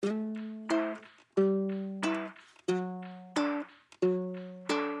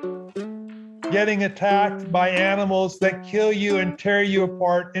getting attacked by animals that kill you and tear you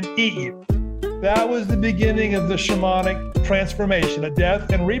apart and eat you. That was the beginning of the shamanic transformation, a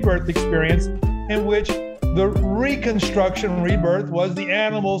death and rebirth experience in which the reconstruction rebirth was the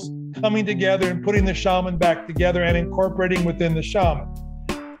animals coming together and putting the shaman back together and incorporating within the shaman.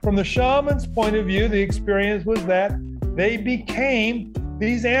 From the shaman's point of view, the experience was that they became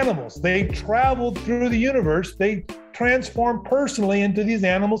these animals. They traveled through the universe. They transformed personally into these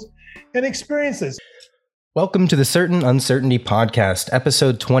animals and experiences. Welcome to the Certain Uncertainty Podcast,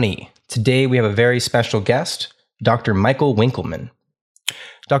 episode 20. Today we have a very special guest, Dr. Michael Winkelman.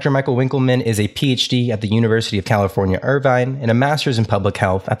 Dr. Michael Winkelman is a PhD at the University of California, Irvine, and a master's in public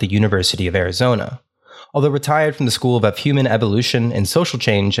health at the University of Arizona. Although retired from the School of Human Evolution and Social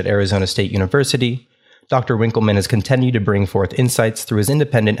Change at Arizona State University, Dr. Winkelman has continued to bring forth insights through his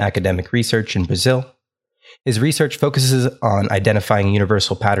independent academic research in Brazil. His research focuses on identifying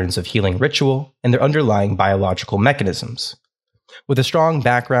universal patterns of healing ritual and their underlying biological mechanisms. With a strong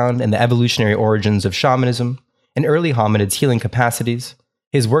background in the evolutionary origins of shamanism and early hominids' healing capacities,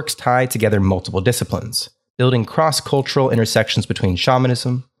 his works tie together multiple disciplines, building cross-cultural intersections between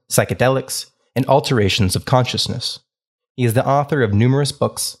shamanism, psychedelics, and alterations of consciousness. He is the author of numerous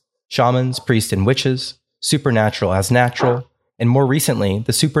books, Shamans, Priests, and Witches, Supernatural as Natural, and more recently,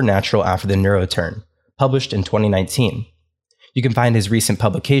 The Supernatural After the Neuroturn, published in 2019. You can find his recent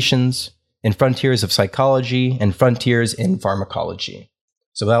publications in Frontiers of Psychology and Frontiers in Pharmacology.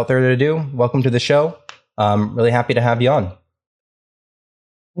 So without further ado, welcome to the show. I'm really happy to have you on.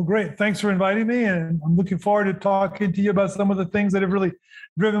 Well, great. Thanks for inviting me. And I'm looking forward to talking to you about some of the things that have really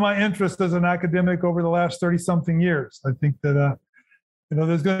driven my interest as an academic over the last 30-something years. I think that,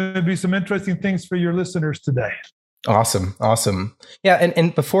 there's going to be some interesting things for your listeners today. Awesome. Yeah.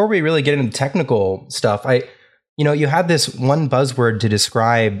 And before we really get into technical stuff, you had this one buzzword to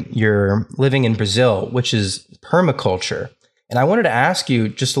describe your living in Brazil, which is permaculture. And I wanted to ask you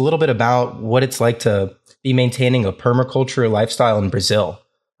just a little bit about what it's like to be maintaining a permaculture lifestyle in Brazil.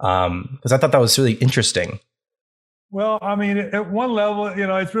 Because I thought that was really interesting. Well, I mean, at one level,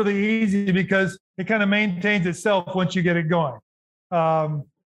 it's really easy because it kind of maintains itself once you get it going.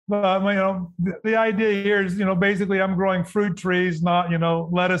 But the idea here is, basically I'm growing fruit trees, not,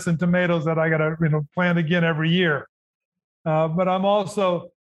 lettuce and tomatoes that I got to, plant again every year. But I'm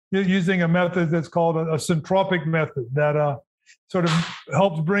also using a method that's called a syntropic method that sort of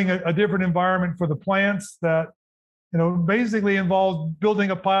helps bring a different environment for the plants that, basically involves building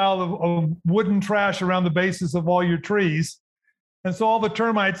a pile of wooden trash around the bases of all your trees. And so all the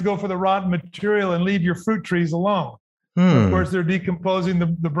termites go for the rotten material and leave your fruit trees alone. Of course, they're decomposing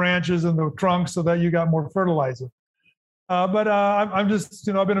the branches and the trunks so that you got more fertilizer. But I'm just,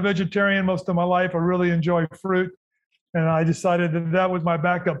 I've been a vegetarian most of my life. I really enjoy fruit. And I decided that was my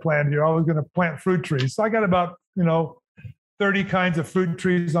backup plan here. I was going to plant fruit trees. So I got about, 30 kinds of fruit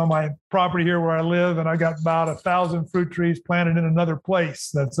trees on my property here where I live. And I got about 1,000 fruit trees planted in another place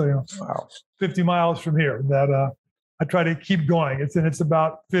that's 50 miles from here that I try to keep going. It's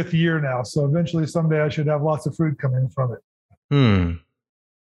about fifth year now. So eventually someday I should have lots of fruit coming from it.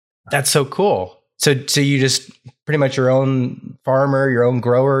 That's so cool. So you just pretty much your own farmer, your own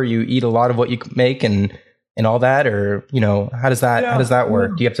grower, you eat a lot of what you make and all that, or, how does that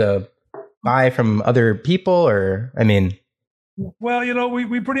work? Do you have to buy from other people or, Well,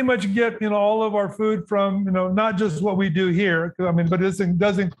 we pretty much get, all of our food from, not just what we do here, but this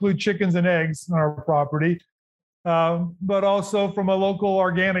does include chickens and eggs on our property, but also from a local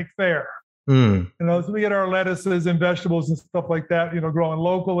organic fair. So we get our lettuces and vegetables and stuff like that, growing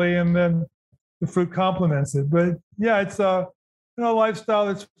locally, and then the fruit complements it. But yeah, it's a lifestyle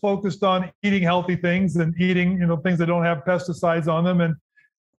that's focused on eating healthy things and eating, things that don't have pesticides on them, and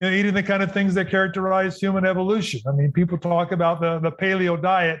eating the kind of things that characterize human evolution. I mean, people talk about the paleo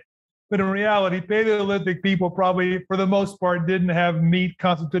diet, but in reality, Paleolithic people probably, for the most part, didn't have meat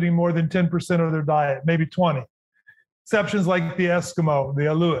constituting more than 10% of their diet, maybe 20. Exceptions like the Eskimo, the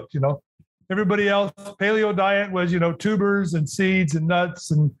Aleut, Everybody else, paleo diet was, tubers and seeds and nuts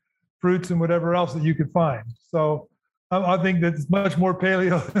and fruits and whatever else that you could find. So I think that it's much more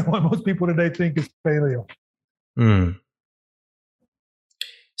paleo than what most people today think is paleo.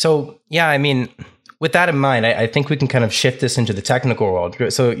 So, yeah, with that in mind, I think we can kind of shift this into the technical world.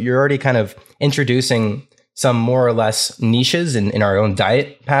 So you're already kind of introducing some more or less niches in our own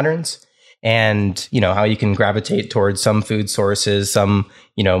diet patterns and, how you can gravitate towards some food sources, some,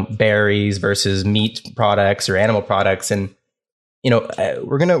 berries versus meat products or animal products. And,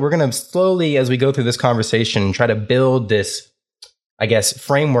 we're going to slowly, as we go through this conversation, try to build this,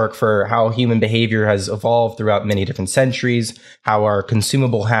 framework for how human behavior has evolved throughout many different centuries, how our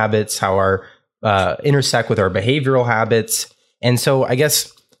consumable habits, how our intersect with our behavioral habits. And so I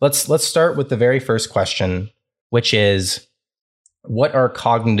guess let's start with the very first question, which is, what are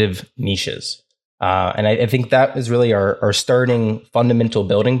cognitive niches? And I think that is really our starting fundamental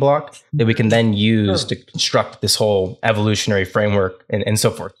building block that we can then use to construct this whole evolutionary framework and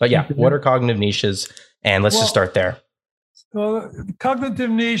so forth. But yeah, what are cognitive niches? And let's just start there. Well, cognitive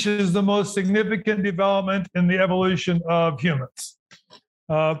niche is the most significant development in the evolution of humans.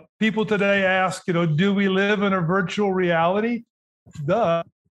 People today ask, do we live in a virtual reality? Duh.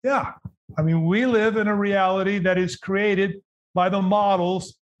 Yeah. I mean, we live in a reality that is created by the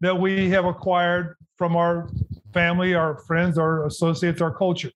models that we have acquired from our family, our friends, our associates, our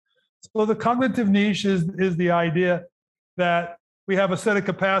culture. So the cognitive niche is the idea that we have a set of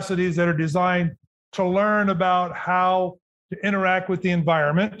capacities that are designed to learn about how to interact with the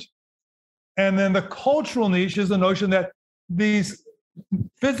environment. And then the cultural niche is the notion that these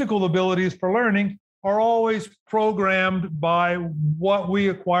physical abilities for learning are always programmed by what we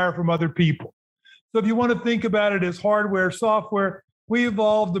acquire from other people. So if you want to think about it as hardware, software, we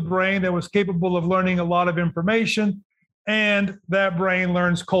evolved the brain that was capable of learning a lot of information, and that brain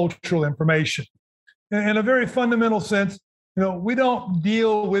learns cultural information. In a very fundamental sense, we don't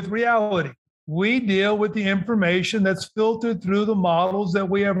deal with reality. We deal with the information that's filtered through the models that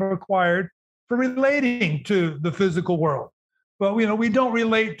we have acquired for relating to the physical world. But we don't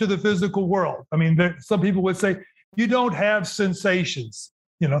relate to the physical world. I mean, some people would say you don't have sensations.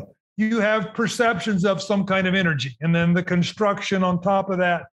 You have perceptions of some kind of energy, and then the construction on top of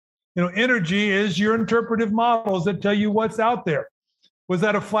that. Energy is your interpretive models that tell you what's out there. Was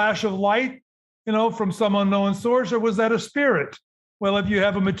that a flash of light, from some unknown source, or was that a spirit? Well, if you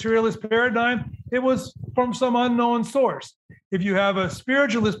have a materialist paradigm, it was from some unknown source. If you have a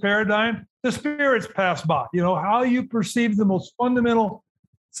spiritualist paradigm, the spirits pass by. How you perceive the most fundamental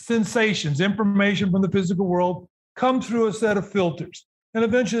sensations, information from the physical world, come through a set of filters. And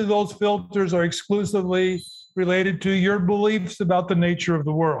eventually those filters are exclusively related to your beliefs about the nature of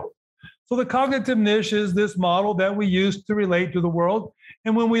the world. So the cognitive niche is this model that we use to relate to the world.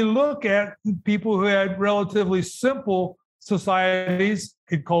 And when we look at people who had relatively simple societies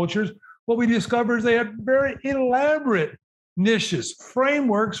and cultures, what we discover is they had very elaborate niches,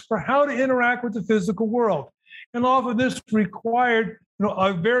 frameworks for how to interact with the physical world. And often this required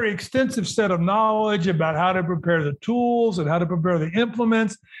a very extensive set of knowledge about how to prepare the tools and how to prepare the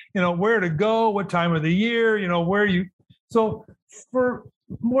implements, where to go, what time of the year, so for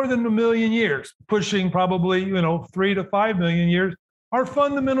more than 1 million years, pushing probably, 3 to 5 million years, our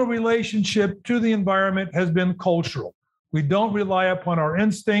fundamental relationship to the environment has been cultural. We don't rely upon our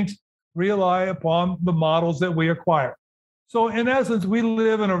instincts, rely upon the models that we acquire. So in essence, we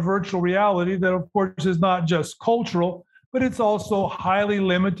live in a virtual reality that, of course, is not just cultural, but it's also highly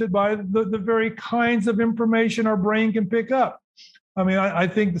limited by the very kinds of information our brain can pick up. I mean, I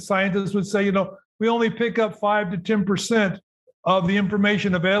think the scientists would say, we only pick up 5 to 10% of the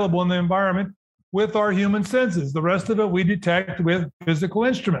information available in the environment with our human senses. The rest of it we detect with physical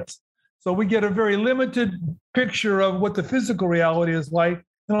instruments. So we get a very limited picture of what the physical reality is like.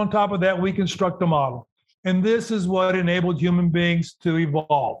 And on top of that, we construct a model. And this is what enabled human beings to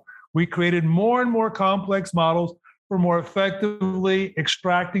evolve. We created more and more complex models for more effectively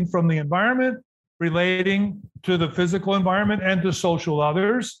extracting from the environment, relating to the physical environment and to social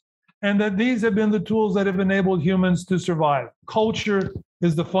others. And that these have been the tools that have enabled humans to survive. Culture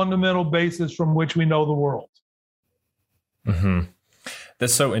is the fundamental basis from which we know the world. Mm-hmm.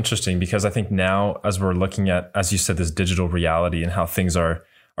 That's so interesting, because I think now, as we're looking at, as you said, this digital reality and how things are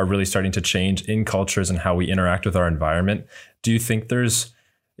really starting to change in cultures and how we interact with our environment, do you think there's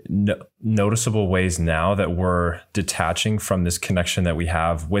noticeable ways now that we're detaching from this connection that we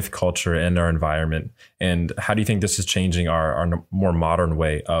have with culture and our environment? And how do you think this is changing our more modern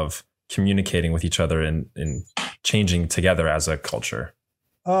way of communicating with each other and changing together as a culture?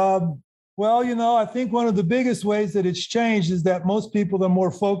 Well, I think one of the biggest ways that it's changed is that most people are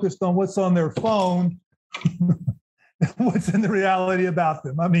more focused on what's on their phone than what's in the reality about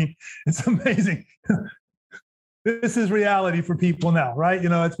them. I mean, it's amazing. This is reality for people now, right?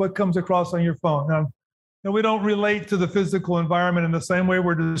 It's what comes across on your phone. Now, we don't relate to the physical environment in the same way.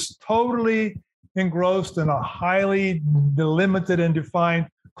 We're just totally engrossed in a highly delimited and defined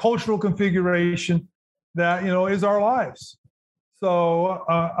cultural configuration that, is our lives. So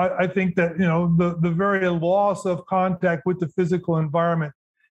I think that, the very loss of contact with the physical environment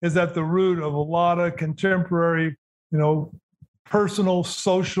is at the root of a lot of contemporary, personal,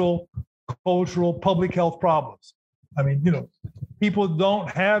 social, cultural, public health problems. I mean, people don't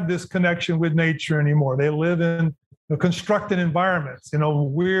have this connection with nature anymore. They live in constructed environments,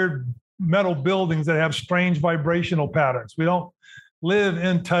 weird, metal buildings that have strange vibrational patterns. We don't live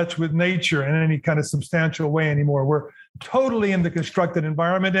in touch with nature in any kind of substantial way anymore. We're totally in the constructed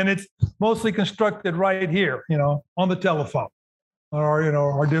environment, and it's mostly constructed right here, on the telephone or,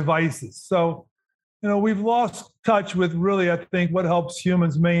 our devices. So, we've lost touch with really, I think, what helps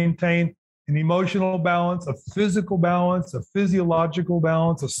humans maintain an emotional balance, a physical balance, a physiological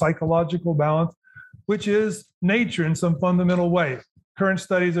balance, a psychological balance, which is nature in some fundamental way. Current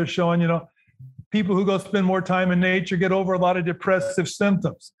studies are showing, people who go spend more time in nature get over a lot of depressive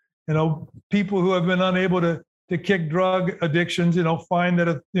symptoms. People who have been unable to kick drug addictions, find that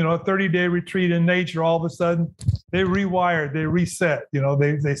a 30-day retreat in nature, all of a sudden they rewire, they reset,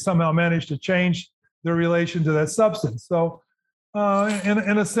 they somehow manage to change their relation to that substance. So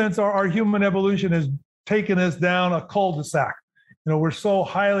in a sense, our human evolution has taken us down a cul-de-sac. We're so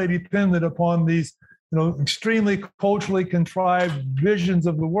highly dependent upon these, extremely culturally contrived visions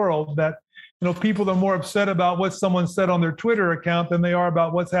of the world that, people are more upset about what someone said on their Twitter account than they are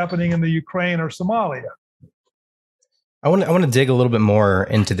about what's happening in the Ukraine or Somalia. I want to dig a little bit more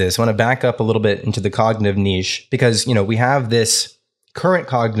into this. I want to back up a little bit into the cognitive niche because, we have this current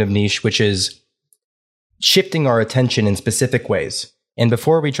cognitive niche, which is shifting our attention in specific ways. And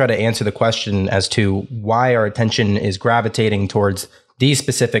before we try to answer the question as to why our attention is gravitating towards these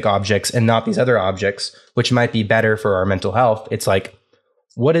specific objects and not these other objects, which might be better for our mental health, it's like,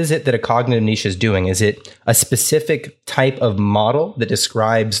 what is it that a cognitive niche is doing? Is it a specific type of model that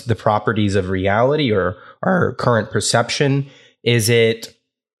describes the properties of reality or our current perception? Is it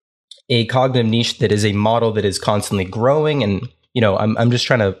a cognitive niche that is a model that is constantly growing? And, I'm just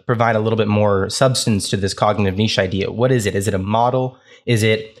trying to provide a little bit more substance to this cognitive niche idea. What is it? Is it a model? Is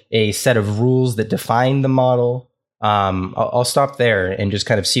it a set of rules that define the model? I'll stop there and just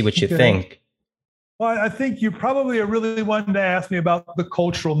kind of see what you think. Well, I think you probably are really wanting to ask me about the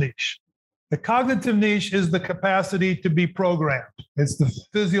cultural niche. The cognitive niche is the capacity to be programmed. It's the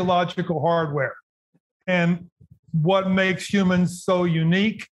physiological hardware. And what makes humans so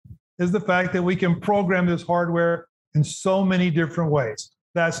unique is the fact that we can program this hardware in so many different ways.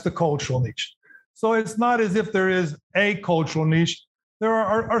 That's the cultural niche. So it's not as if there is a cultural niche. There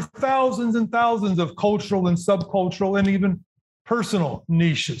are thousands and thousands of cultural and subcultural and even personal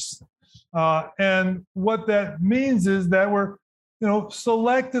niches. And what that means is that we're,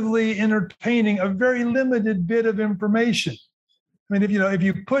 selectively entertaining a very limited bit of information. I mean, if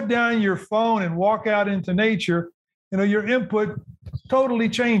you put down your phone and walk out into nature, your input totally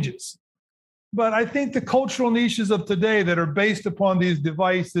changes. But I think the cultural niches of today that are based upon these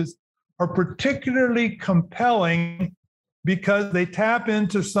devices are particularly compelling because they tap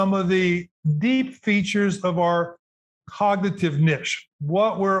into some of the deep features of our cognitive niche,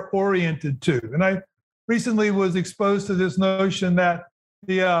 what we're oriented to. And I recently was exposed to this notion that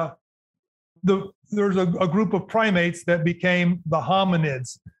there's a group of primates that became the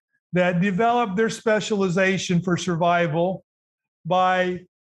hominids that developed their specialization for survival by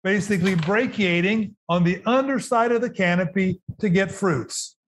basically brachiating on the underside of the canopy to get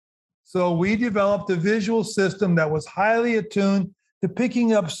fruits. So we developed a visual system that was highly attuned to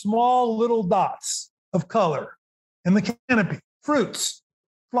picking up small little dots of color in the canopy, fruits,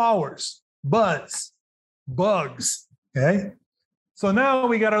 flowers, buds, bugs, okay? So now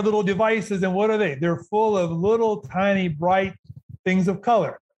we got our little devices, and what are they? They're full of little tiny bright things of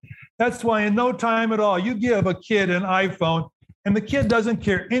color. That's why in no time at all, you give a kid an iPhone, and the kid doesn't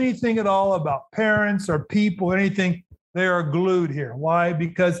care anything at all about parents or people or anything. They are glued here. Why?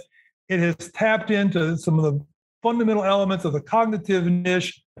 Because it has tapped into some of the fundamental elements of the cognitive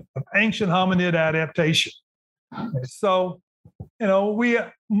niche of ancient hominid adaptation. So, we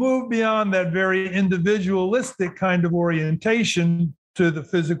moved beyond that very individualistic kind of orientation to the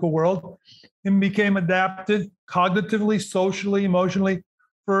physical world and became adapted cognitively, socially, emotionally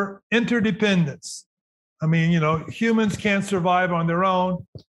for interdependence. I mean, humans can't survive on their own.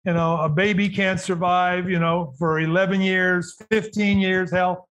 A baby can't survive, for 11 years, 15 years,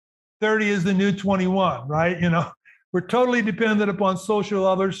 hell, 30 is the new 21, right? We're totally dependent upon social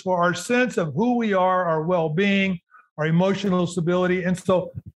others for our sense of who we are, our well-being, our emotional stability. And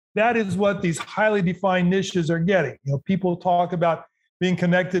so that is what these highly defined niches are getting. People talk about being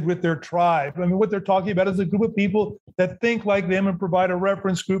connected with their tribe. I mean, what they're talking about is a group of people that think like them and provide a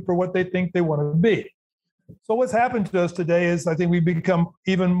reference group for what they think they want to be. So what's happened to us today is I think we've become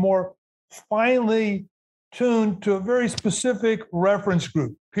even more finely tuned to a very specific reference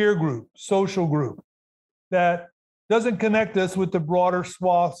group, peer group, social group that doesn't connect us with the broader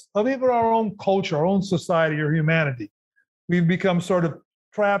swaths of even our own culture, our own society or humanity. We've become sort of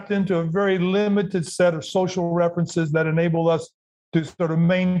trapped into a very limited set of social references that enable us to sort of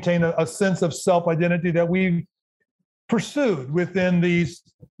maintain a sense of self-identity that we pursued within these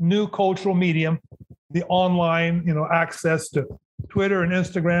new cultural medium, the online, access to Twitter and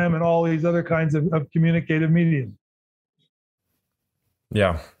Instagram and all these other kinds of communicative medium.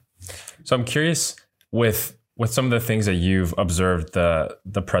 Yeah. So I'm curious with some of the things that you've observed,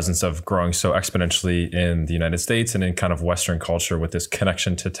 the presence of growing so exponentially in the United States and in kind of Western culture with this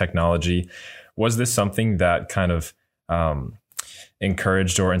connection to technology, was this something that kind of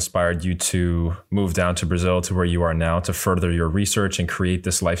encouraged or inspired you to move down to Brazil to where you are now to further your research and create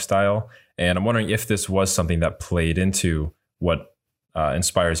this lifestyle? And I'm wondering if this was something that played into what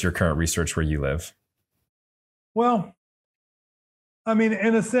inspires your current research where you live. Well, I mean,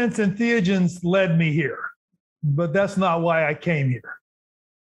 in a sense, entheogens led me here, but that's not why I came here.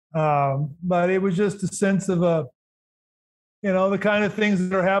 But it was just a sense of the kind of things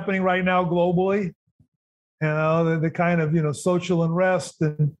that are happening right now globally, the kind of, social unrest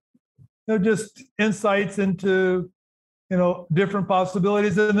and, just insights into, different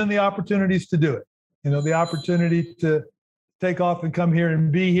possibilities and then the opportunities to do it, the opportunity to take off and come here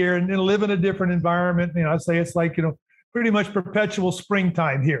and be here and live in a different environment. I say it's like, pretty much perpetual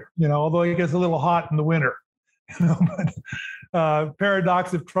springtime here, although it gets a little hot in the winter, but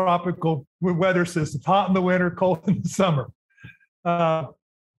paradox of tropical weather systems, hot in the winter, cold in the summer. But,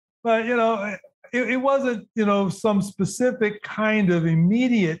 it wasn't, some specific kind of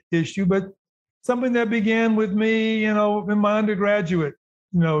immediate issue, but something that began with me, in my undergraduate,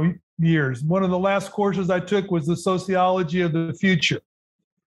 years. One of the last courses I took was the sociology of the future.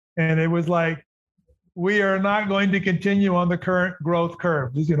 And it was like, we are not going to continue on the current growth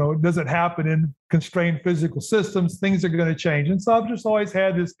curve. It doesn't happen in constrained physical systems. Things are going to change. And so I've just always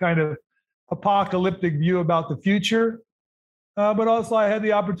had this kind of apocalyptic view about the future. But also I had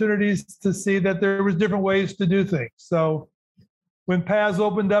the opportunities to see that there was different ways to do things. So when paths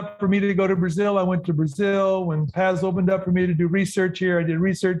opened up for me to go to Brazil, I went to Brazil. When paths opened up for me to do research here, I did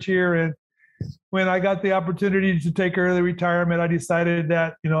research here. And when I got the opportunity to take early retirement, I decided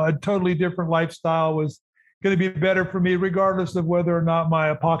that, a totally different lifestyle was going to be better for me, regardless of whether or not my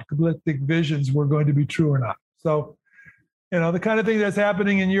apocalyptic visions were going to be true or not. So, the kind of thing that's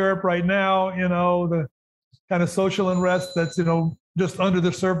happening in Europe right now, the kind of social unrest that's, just under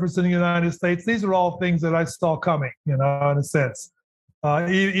the surface in the United States, these are all things that I saw coming, in a sense.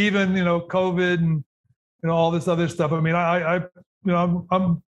 Even, COVID and, all this other stuff. I mean,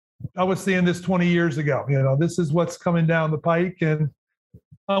 I was seeing this 20 years ago. This is what's coming down the pike. And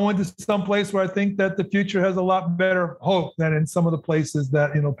I went to some place where I think that the future has a lot better hope than in some of the places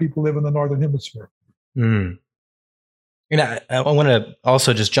that, people live in the Northern Hemisphere. Mm. I want to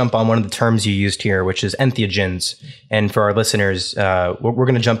also just jump on one of the terms you used here, which is entheogens. And for our listeners, we're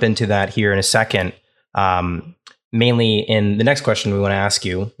going to jump into that here in a second. Mainly in the next question we want to ask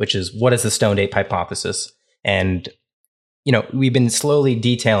you, which is, what is the stoned ape hypothesis? And we've been slowly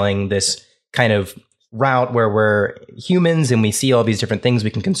detailing this kind of route where we're humans and we see all these different things we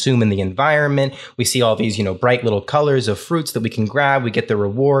can consume in the environment. We see all these, bright little colors of fruits that we can grab. We get the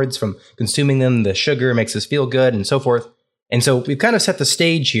rewards from consuming them. The sugar makes us feel good and so forth. And so we've kind of set the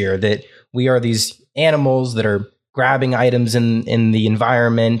stage here that we are these animals that are grabbing items in the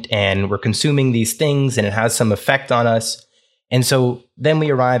environment and we're consuming these things and it has some effect on us. And so then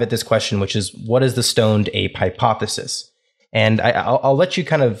we arrive at this question, which is, what is the stoned ape hypothesis? And I'll let you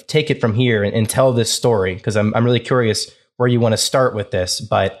kind of take it from here and tell this story, because I'm really curious where you want to start with this,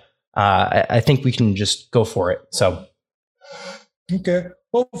 but I think we can just go for it. So, okay.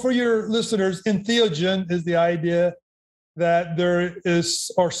 Well, for your listeners, entheogen is the idea that there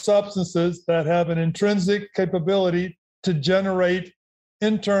are substances that have an intrinsic capability to generate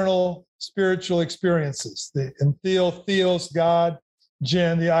internal spiritual experiences. The entheo, theos, God,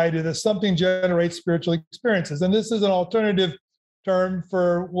 gen, the idea that something generates spiritual experiences. And this is an alternative term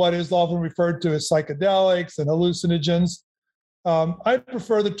for what is often referred to as psychedelics and hallucinogens. I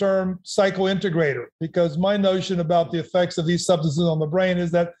prefer the term psychointegrator, because my notion about the effects of these substances on the brain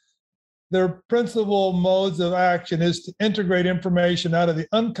is that their principal modes of action is to integrate information out of the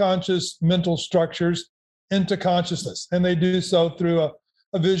unconscious mental structures into consciousness. And they do so through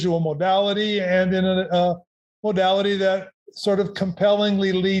a visual modality and in a modality that sort of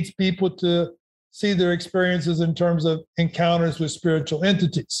compellingly leads people to see their experiences in terms of encounters with spiritual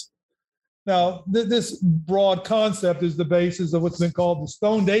entities. Now, this broad concept is the basis of what's been called the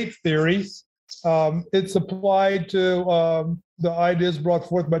stoned ape theory. It's applied to the ideas brought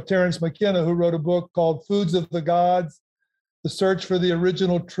forth by Terence McKenna, who wrote a book called Foods of the Gods, The Search for the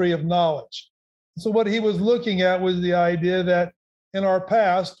Original Tree of Knowledge. So what he was looking at was the idea that in our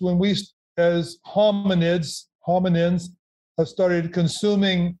past, when we, as hominins, started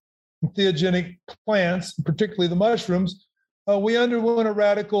consuming entheogenic plants, particularly the mushrooms, we underwent a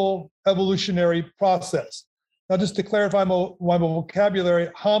radical evolutionary process. Now, just to clarify my vocabulary,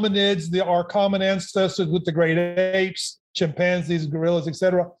 hominids, our common ancestors with the great apes, chimpanzees, gorillas,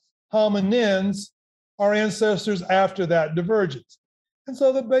 etc. Hominins, our ancestors after that divergence. And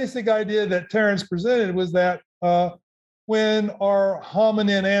so the basic idea that Terence presented was that when our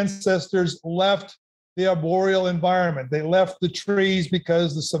hominin ancestors left the arboreal environment, they left the trees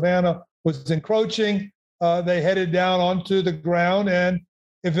because the savanna was encroaching, they headed down onto the ground and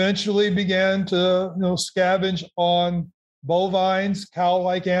eventually began to scavenge on bovines,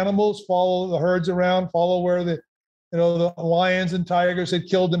 cow-like animals, follow the herds around, follow where the lions and tigers had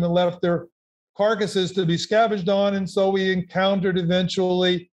killed them and left their carcasses to be scavenged on. And so we encountered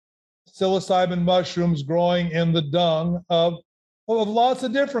eventually psilocybin mushrooms growing in the dung of lots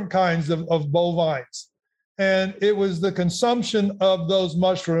of different kinds of bovines. And it was the consumption of those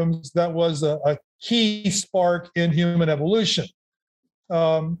mushrooms that was a key spark in human evolution.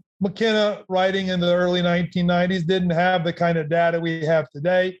 McKenna, writing in the early 1990s, didn't have the kind of data we have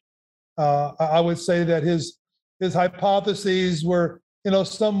today. I would say that his hypotheses were,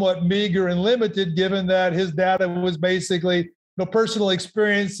 somewhat meager and limited, given that his data was basically, personal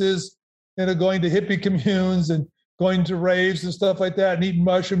experiences, going to hippie communes and going to raves and stuff like that, and eating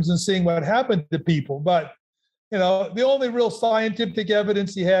mushrooms and seeing what happened to people. But, the only real scientific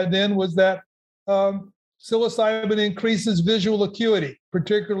evidence he had then was that psilocybin increases visual acuity,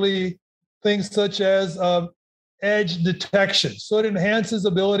 particularly things such as edge detection. So it enhances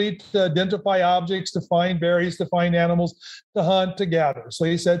ability to identify objects, to find berries, to find animals, to hunt, to gather. So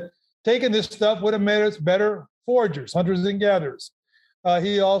he said, taking this stuff would have made us better foragers, hunters and gatherers.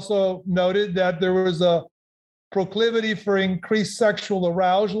 He also noted that there was a proclivity for increased sexual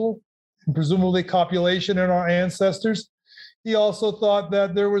arousal, and presumably copulation in our ancestors. He also thought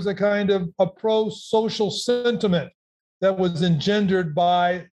that there was a kind of a pro-social sentiment that was engendered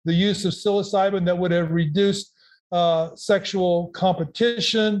by the use of psilocybin that would have reduced sexual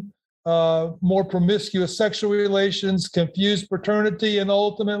competition, more promiscuous sexual relations, confused paternity, and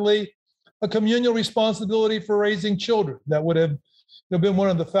ultimately a communal responsibility for raising children that would have been one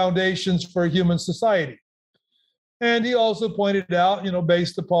of the foundations for human society. And he also pointed out,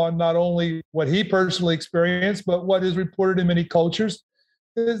 based upon not only what he personally experienced, but what is reported in many cultures,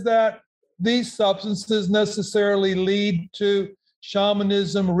 is that these substances necessarily lead to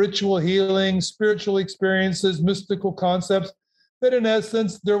shamanism, ritual healing, spiritual experiences, mystical concepts, that in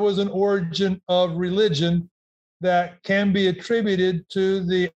essence, there was an origin of religion that can be attributed to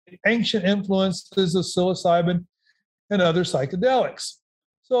the ancient influences of psilocybin and other psychedelics.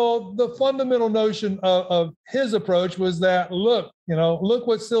 So the fundamental notion of his approach was that, look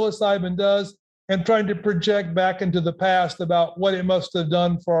what psilocybin does, and trying to project back into the past about what it must have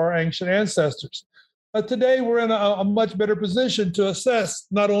done for our ancient ancestors. Today, we're in a much better position to assess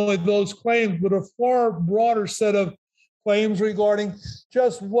not only those claims, but a far broader set of claims regarding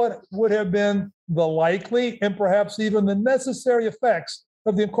just what would have been the likely and perhaps even the necessary effects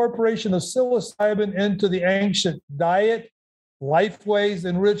of the incorporation of psilocybin into the ancient diet, lifeways,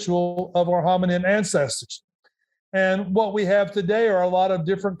 and ritual of our hominin ancestors. And what we have today are a lot of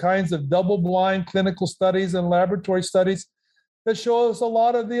different kinds of double-blind clinical studies and laboratory studies that show us a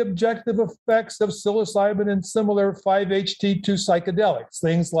lot of the objective effects of psilocybin and similar 5-HT2 psychedelics,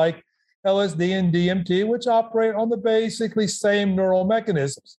 things like LSD and DMT, which operate on the basically same neural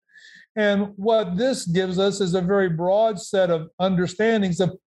mechanisms. And what this gives us is a very broad set of understandings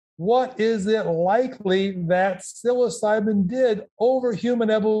of what is it likely that psilocybin did over human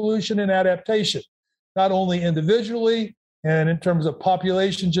evolution and adaptation, not only individually and in terms of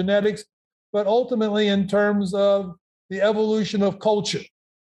population genetics, but ultimately in terms of the evolution of culture.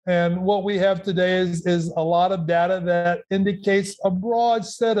 And what we have today is a lot of data that indicates a broad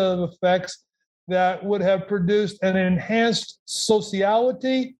set of effects that would have produced an enhanced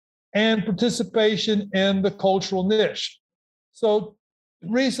sociality and participation in the cultural niche. So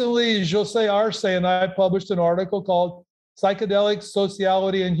recently, José Arce and I published an article called Psychedelics,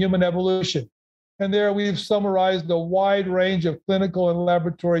 Sociality, and Human Evolution. And there we've summarized a wide range of clinical and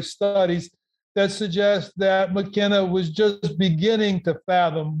laboratory studies that suggest that McKenna was just beginning to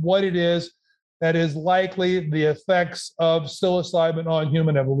fathom what it is that is likely the effects of psilocybin on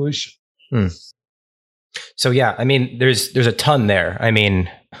human evolution. So yeah, I mean, there's a ton there. I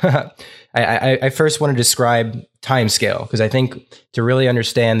mean, I first want to describe time scale, because I think to really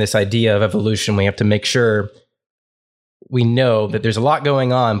understand this idea of evolution, we have to make sure we know that there's a lot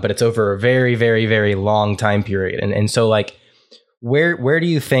going on, but it's over a very, very, very long time period. And so like, where do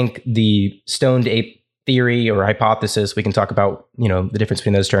you think the stoned ape theory or hypothesis, we can talk about, the difference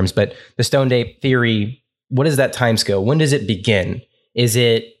between those terms, but the stoned ape theory, what is that time scale? When does it begin? Is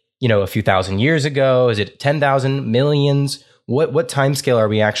it, a few thousand years ago? Is it 10,000, millions? What time scale are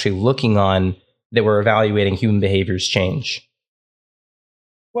we actually looking on that we're evaluating human behavior's change?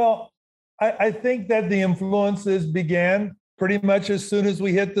 Well, I think that the influences began pretty much as soon as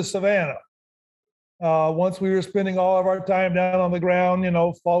we hit the savannah. Once we were spending all of our time down on the ground,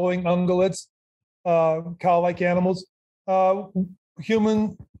 following ungulates, cow-like animals,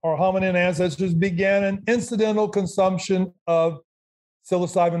 human or hominin ancestors began an incidental consumption of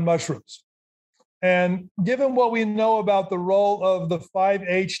psilocybin mushrooms. And given what we know about the role of the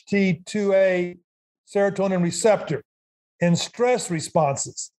 5-HT2A serotonin receptor in stress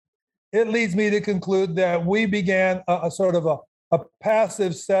responses, it leads me to conclude that we began a sort of a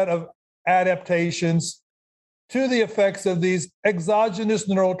passive set of adaptations to the effects of these exogenous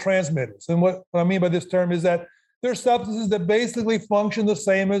neurotransmitters. And what I mean by this term is that they're substances that basically function the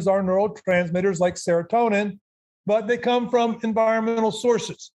same as our neurotransmitters like serotonin, but they come from environmental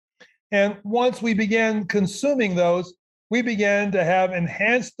sources. And once we began consuming those, we began to have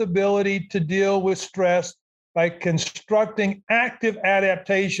enhanced ability to deal with stress by constructing active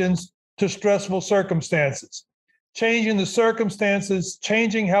adaptations to stressful circumstances, changing the circumstances,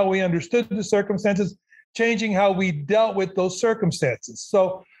 changing how we understood the circumstances, changing how we dealt with those circumstances.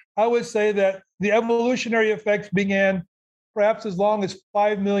 So I would say that the evolutionary effects began perhaps as long as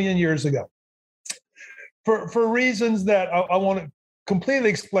 5 million years ago. For reasons that I want to completely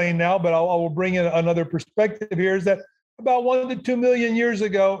explain now, but I will bring in another perspective here, is that about 1 to 2 million years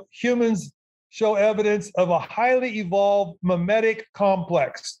ago, humans show evidence of a highly evolved mimetic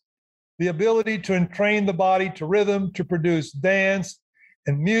complex, the ability to entrain the body to rhythm, to produce dance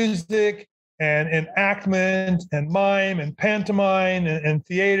and music and enactment and mime and pantomime and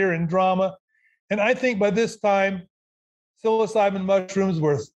theater and drama. And I think by this time, psilocybin mushrooms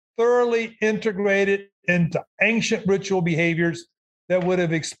were thoroughly integrated into ancient ritual behaviors that would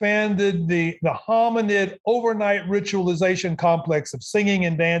have expanded the hominid overnight ritualization complex of singing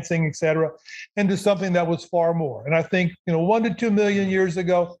and dancing, et cetera, into something that was far more. And I think, 1 to 2 million years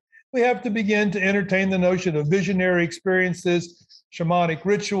ago, we have to begin to entertain the notion of visionary experiences, shamanic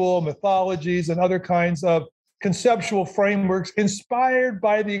ritual, mythologies, and other kinds of conceptual frameworks inspired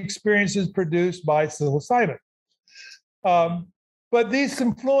by the experiences produced by psilocybin. But these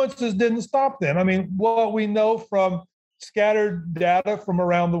influences didn't stop then. I mean, what we know from scattered data from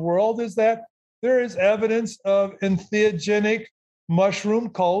around the world is that there is evidence of entheogenic mushroom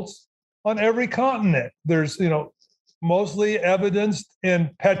cults on every continent. There's, mostly evidenced in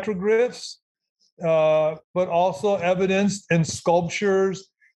petroglyphs, but also evidenced in sculptures,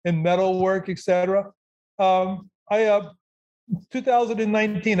 in metalwork, etc.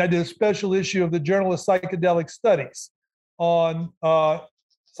 2019, I did a special issue of the Journal of Psychedelic Studies on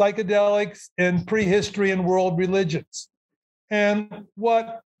psychedelics in prehistory and world religions. And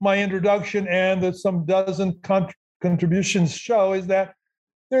what my introduction and some dozen contributions show is that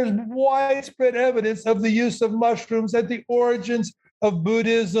there's widespread evidence of the use of mushrooms at the origins of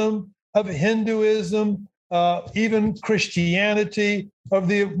Buddhism, of Hinduism, even Christianity, of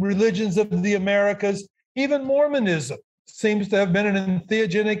the religions of the Americas. Even Mormonism seems to have been an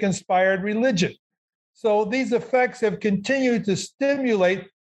entheogenic-inspired religion. So these effects have continued to stimulate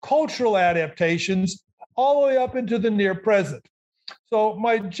cultural adaptations all the way up into the near present. So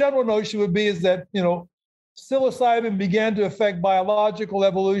my general notion would be is that, psilocybin began to affect biological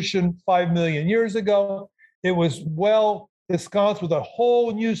evolution 5 million years ago. It was well ensconced with a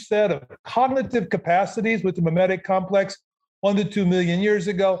whole new set of cognitive capacities with the mimetic complex 1 to 2 million years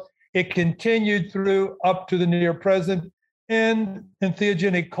ago. It continued through up to the near present in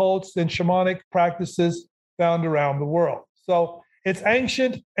entheogenic cults and shamanic practices found around the world. So it's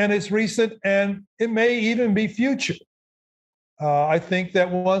ancient and it's recent, and it may even be future. I think that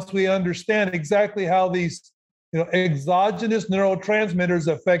once we understand exactly how these exogenous neurotransmitters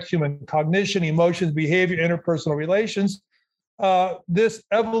affect human cognition, emotions, behavior, interpersonal relations, this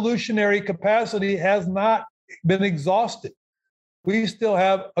evolutionary capacity has not been exhausted. We still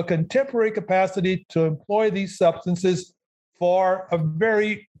have a contemporary capacity to employ these substances for a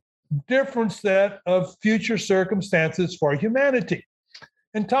very different set of future circumstances for humanity.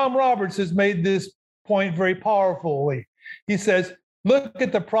 And Tom Roberts has made this point very powerfully. He says, look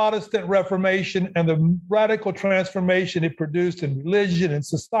at the Protestant Reformation and the radical transformation it produced in religion and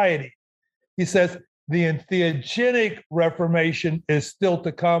society. He says, the entheogenic Reformation is still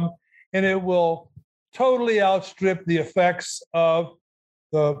to come, and it will totally outstrip the effects of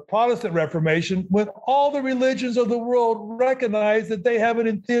the Protestant Reformation when all the religions of the world recognize that they have an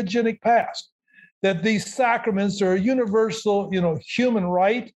entheogenic past. that these sacraments are a universal, human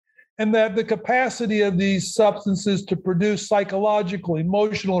right, and that the capacity of these substances to produce psychological,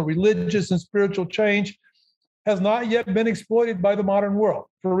 emotional, religious, and spiritual change has not yet been exploited by the modern world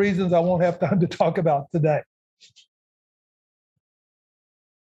for reasons I won't have time to talk about today.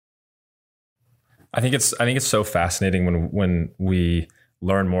 I think it's so fascinating when we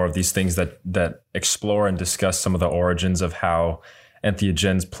learn more of these things that explore and discuss some of the origins of how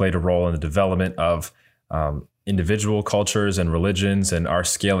entheogens played a role in the development of individual cultures and religions and are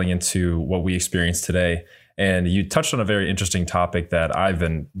scaling into what we experience today. And you touched on a very interesting topic that I've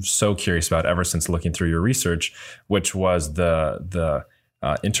been so curious about ever since looking through your research, which was the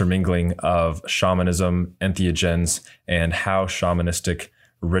intermingling of shamanism, entheogens, and how shamanistic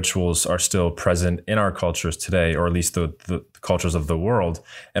rituals are still present in our cultures today, or at least the cultures of the world.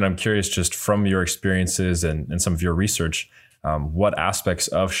 And I'm curious, just from your experiences and some of your research, what aspects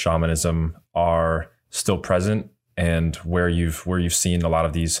of shamanism are still present and where you've seen a lot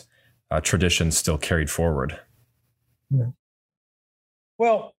of these traditions still carried forward. Yeah.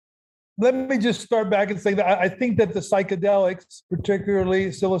 Well, let me just start back and say that I think that the psychedelics, particularly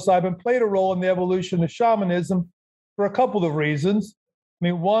psilocybin, played a role in the evolution of shamanism for a couple of reasons. I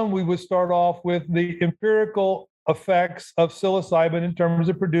mean, one, we would start off with the empirical effects of psilocybin in terms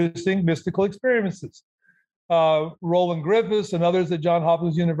of producing mystical experiences. Roland Griffiths and others at Johns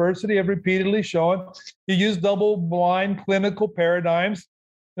Hopkins University have repeatedly shown you use double-blind clinical paradigms.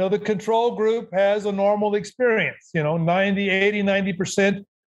 The control group has a normal experience. 90, 80, 90%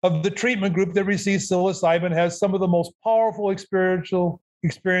 of the treatment group that receives psilocybin has some of the most powerful spiritual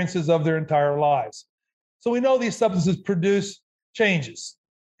experiences of their entire lives. So we know these substances produce changes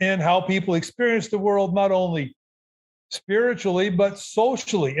in how people experience the world, not only spiritually, but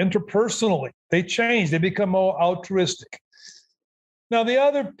socially, interpersonally. They change, they become more altruistic. Now, the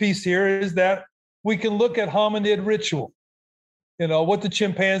other piece here is that we can look at hominid ritual, what the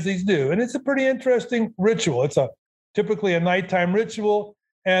chimpanzees do. And it's a pretty interesting ritual. It's typically a nighttime ritual,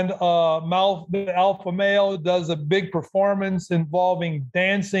 and the alpha male does a big performance involving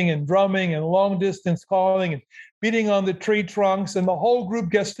dancing and drumming and long distance calling and beating on the tree trunks. And the whole group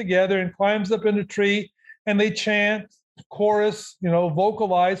gets together and climbs up in the tree, and they chant, chorus,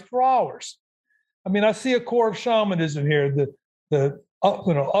 vocalize for hours. I mean, I see a core of shamanism here, the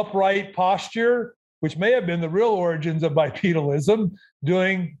upright posture, which may have been the real origins of bipedalism,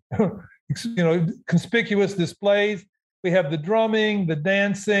 doing conspicuous displays. We have the drumming, the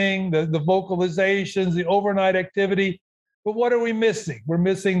dancing, the vocalizations, the overnight activity. But what are we missing? We're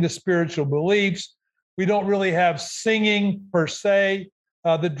missing the spiritual beliefs. We don't really have singing per se.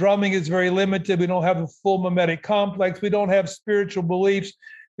 The drumming is very limited. We don't have a full mimetic complex. We don't have spiritual beliefs.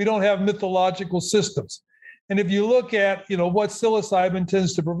 We don't have mythological systems. And if you look at, what psilocybin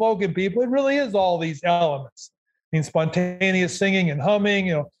tends to provoke in people, it really is all these elements. I mean, spontaneous singing and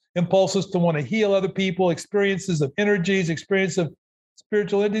humming, impulses to want to heal other people, experiences of energies, experience of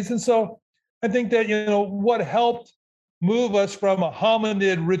spiritual entities. And so I think that, what helped move us from a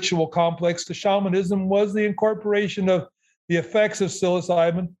hominid ritual complex to shamanism was the incorporation of the effects of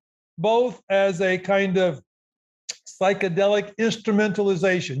psilocybin, both as a kind of psychedelic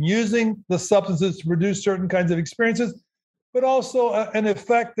instrumentalization, using the substances to produce certain kinds of experiences, but also an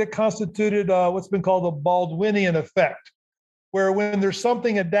effect that constituted what's been called the Baldwinian effect, where when there's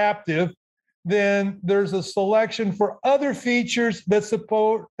something adaptive, then there's a selection for other features that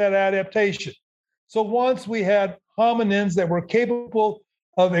support that adaptation. So once we had hominins that were capable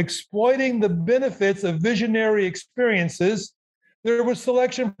of exploiting the benefits of visionary experiences, there was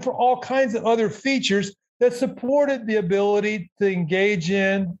selection for all kinds of other features that supported the ability to engage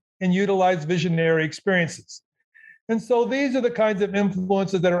in and utilize visionary experiences. And so these are the kinds of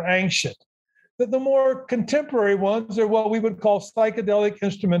influences that are ancient. The more contemporary ones are what we would call psychedelic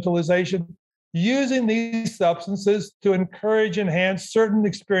instrumentalization, using these substances to encourage, enhance certain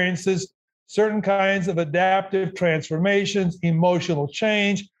experiences, certain kinds of adaptive transformations, emotional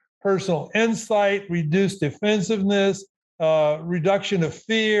change, personal insight, reduced defensiveness, reduction of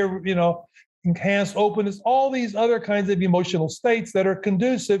fear, enhanced openness, all these other kinds of emotional states that are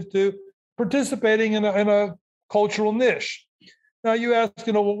conducive to participating in a cultural niche. Now you ask,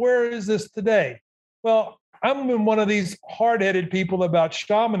 well, where is this today? Well, I'm one of these hard-headed people about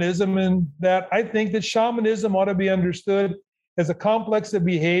shamanism, and that I think that shamanism ought to be understood as a complex of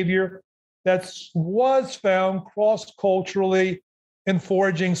behavior that was found cross-culturally in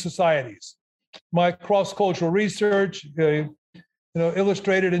foraging societies. My cross-cultural research,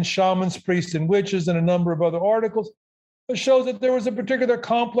 illustrated in Shamans, Priests, and Witches, and a number of other articles, shows that there was a particular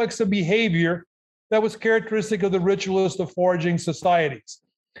complex of behavior that was characteristic of the ritualist of foraging societies.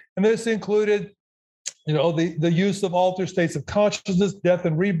 And this included The use of altered states of consciousness, death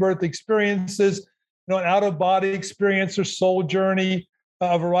and rebirth experiences, an out-of-body experience or soul journey,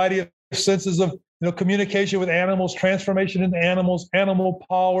 a variety of senses of communication with animals, transformation into animals, animal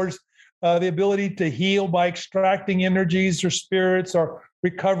powers, the ability to heal by extracting energies or spirits, or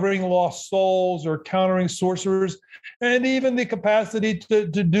recovering lost souls, or countering sorcerers, and even the capacity to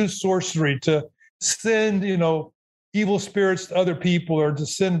do sorcery, to send evil spirits to other people, or to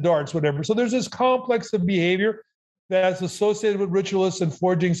send darts, whatever. So there's this complex of behavior that's associated with ritualists and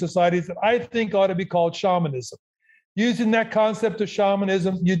foraging societies that I think ought to be called shamanism. Using that concept of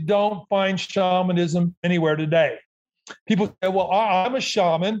shamanism, you don't find shamanism anywhere today. People say, well, I'm a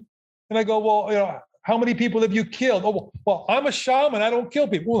shaman. And I go, well, how many people have you killed? Oh, well, I'm a shaman. I don't kill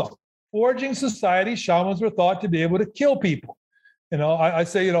people. Well, no. Foraging society, shamans were thought to be able to kill people. I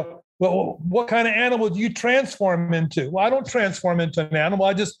say, well, what kind of animal do you transform into? Well, I don't transform into an animal.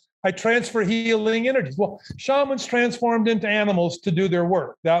 I transfer healing energies. Well, shamans transformed into animals to do their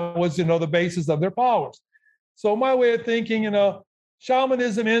work. That was, the basis of their powers. So my way of thinking,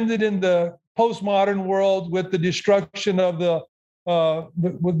 shamanism ended in the postmodern world with the destruction of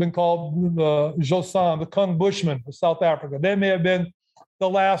what's been called the Joseon, the Kung Bushmen of South Africa. They may have been the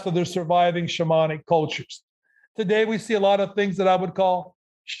last of the surviving shamanic cultures. Today, we see a lot of things that I would call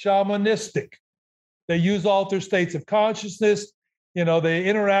shamanistic. They use altered states of consciousness. They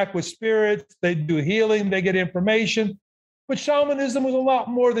interact with spirits. They do healing. They get information. But shamanism was a lot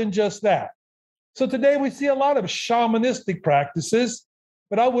more than just that. So today, we see a lot of shamanistic practices,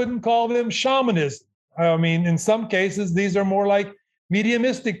 but I wouldn't call them shamanism. I mean, in some cases, these are more like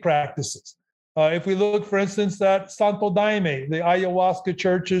mediumistic practices. If we look, for instance, at Santo Daime, the ayahuasca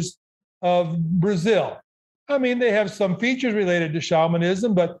churches of Brazil, I mean, they have some features related to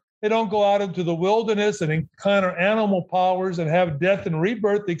shamanism, but they don't go out into the wilderness and encounter animal powers and have death and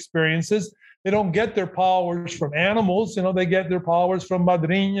rebirth experiences. They don't get their powers from animals. They get their powers from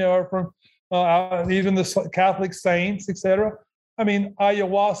Madrinha or from even the Catholic saints, etc. I mean,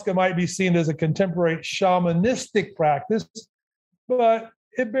 ayahuasca might be seen as a contemporary shamanistic practice, but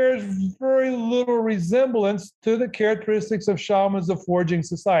it bears very little resemblance to the characteristics of shamans of foraging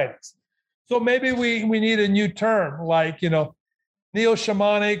societies. So maybe we need a new term like,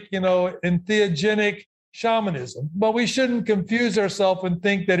 neo-shamanic, entheogenic shamanism. But we shouldn't confuse ourselves and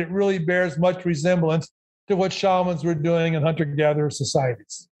think that it really bears much resemblance to what shamans were doing in hunter-gatherer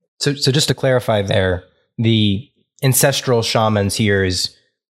societies. So just to clarify there, the ancestral shamans here is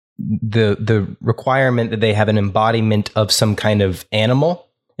the requirement that they have an embodiment of some kind of animal.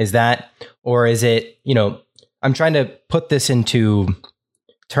 Is that, or is it, I'm trying to put this into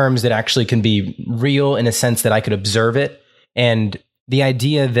terms that actually can be real in a sense that I could observe it. And the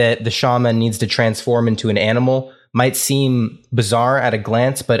idea that the shaman needs to transform into an animal might seem bizarre at a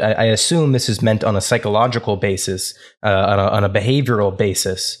glance, but I assume this is meant on a psychological basis, on a behavioral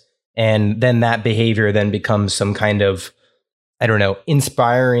basis. And then that behavior then becomes some kind of,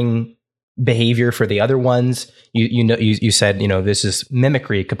 inspiring behavior for the other ones. You said, this is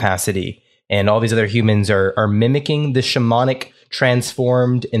mimicry capacity, and all these other humans are mimicking the shamanic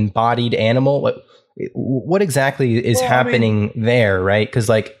transformed embodied animal. What exactly is happening there, right? Because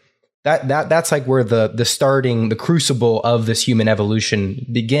like that's like where the crucible of this human evolution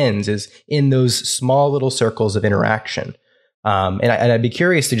begins, is in those small little circles of interaction. And I'd be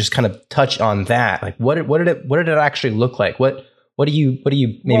curious to just kind of touch on that. Like, what did it actually look like? What do you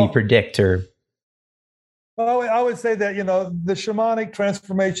maybe predict or? Well, I would say that the shamanic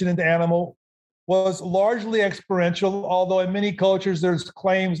transformation into animal was largely experiential, although in many cultures there's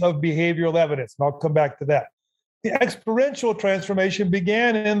claims of behavioral evidence, and I'll come back to that. The experiential transformation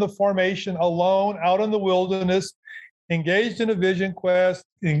began in the formation alone, out in the wilderness, engaged in a vision quest,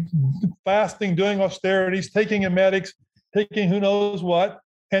 in fasting, doing austerities, taking emetics, taking who knows what,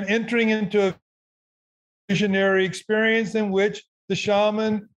 and entering into a visionary experience in which the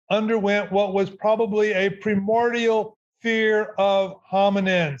shaman underwent what was probably a primordial fear of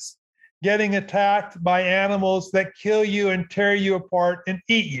hominins, getting attacked by animals that kill you and tear you apart and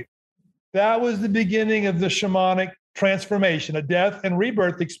eat you. That was the beginning of the shamanic transformation, a death and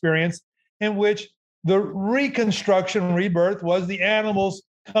rebirth experience in which the reconstruction rebirth was the animals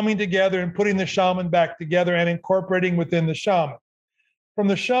coming together and putting the shaman back together and incorporating within the shaman. From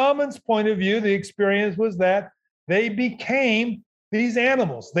the shaman's point of view, the experience was that they became these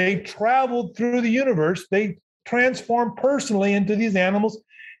animals. They traveled through the universe. They transformed personally into these animals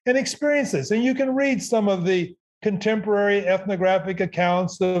and experiences. And you can read some of the contemporary ethnographic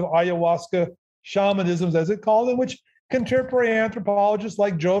accounts of ayahuasca shamanisms, as it's called, in which contemporary anthropologists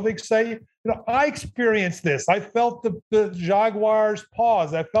like Jovic say, I experienced this. I felt the jaguar's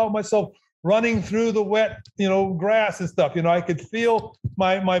paws. I felt myself running through the wet, grass and stuff. I could feel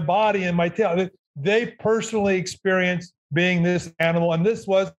my body and my tail. They personally experienced being this animal. And this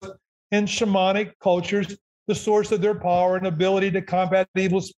was, in shamanic cultures, the source of their power and ability to combat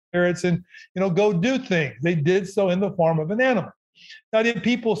evil spirits and, go do things. They did so in the form of an animal. Now, did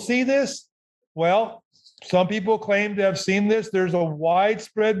people see this? Well, some people claim to have seen this. There's a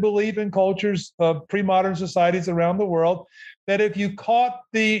widespread belief in cultures of pre-modern societies around the world that if you caught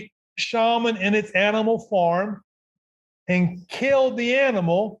the shaman in its animal form and killed the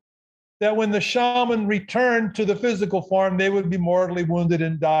animal, that when the shaman returned to the physical form, they would be mortally wounded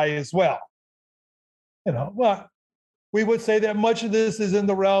and die as well. Well, we would say that much of this is in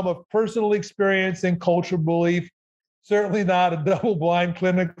the realm of personal experience and cultural belief, certainly not a double-blind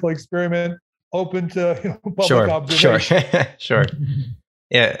clinical experiment open to public observation. Sure.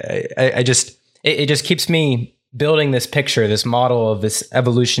 Yeah, it just keeps me building this picture, this model of this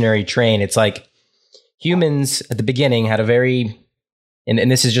evolutionary train. It's like humans at the beginning had a very,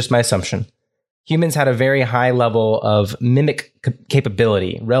 and this is just my assumption, humans had a very high level of mimic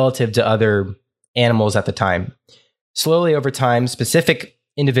capability relative to other animals at the time. Slowly over time, specific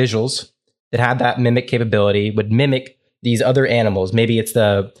individuals that had that mimic capability would mimic these other animals. Maybe it's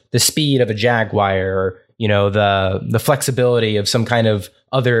the speed of a jaguar, or the flexibility of some kind of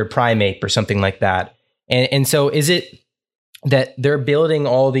other primate or something like that. And so is it that they're building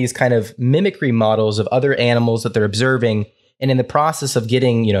all these kind of mimicry models of other animals that they're observing, and in the process of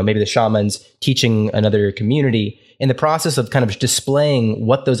getting, maybe the shamans teaching another community, in the process of kind of displaying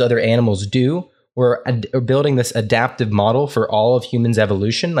what those other animals do, we're building this adaptive model for all of humans'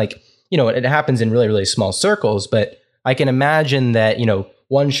 evolution? Like, it happens in really, really small circles, but I can imagine that,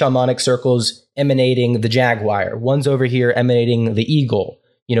 one shamanic circle's emanating the jaguar, one's over here emanating the eagle.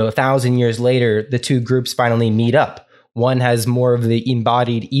 1,000 years later, the two groups finally meet up. One has more of the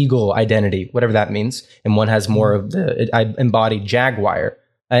embodied eagle identity, whatever that means, and one has more of the embodied jaguar.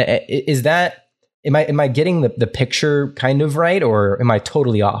 Is that, am I getting the picture kind of right, or am I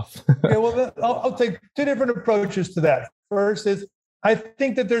totally off? Yeah, well, I'll take two different approaches to that. First is, I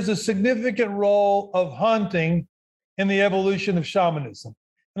think that there's a significant role of hunting in the evolution of shamanism.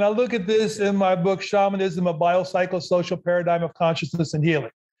 And I look at this in my book, Shamanism, a Biopsychosocial Paradigm of Consciousness and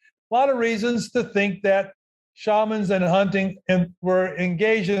Healing. A lot of reasons to think that shamans and hunting were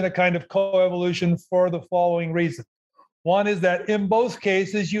engaged in a kind of coevolution for the following reasons. One is that in both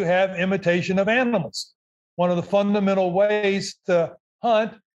cases, you have imitation of animals. One of the fundamental ways to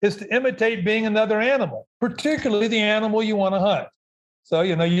hunt is to imitate being another animal, particularly the animal you want to hunt. So,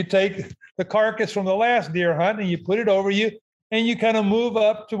 you take the carcass from the last deer hunt and you put it over you, and you kind of move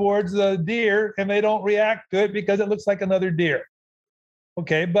up towards the deer, and they don't react to it because it looks like another deer.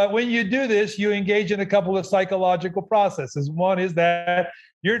 Okay, but when you do this, you engage in a couple of psychological processes. One is that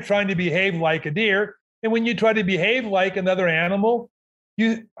you're trying to behave like a deer, and when you try to behave like another animal,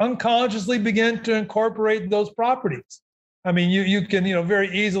 you unconsciously begin to incorporate those properties. I mean, you can very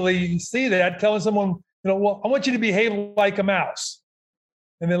easily see that, telling someone, well, I want you to behave like a mouse.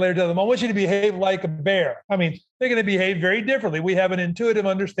 And then later tell them, I want you to behave like a bear. I mean, they're going to behave very differently. We have an intuitive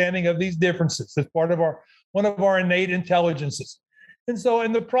understanding of these differences. It's part of one of our innate intelligences. And so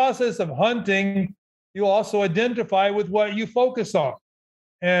in the process of hunting, you also identify with what you focus on.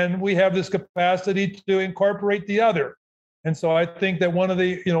 And we have this capacity to incorporate the other. And so I think that one of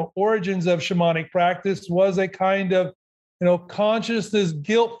the origins of shamanic practice was a kind of consciousness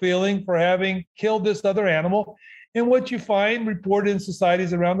guilt feeling for having killed this other animal. And what you find reported in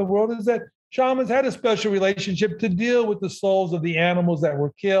societies around the world is that shamans had a special relationship to deal with the souls of the animals that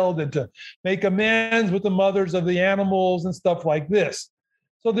were killed and to make amends with the mothers of the animals and stuff like this.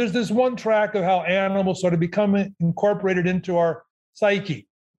 So there's this one track of how animals sort of become incorporated into our psyche.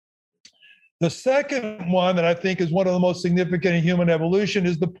 The second one that I think is one of the most significant in human evolution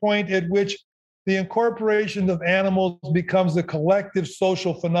is the point at which the incorporation of animals becomes a collective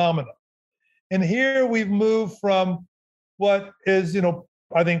social phenomenon. And here we've moved from what is,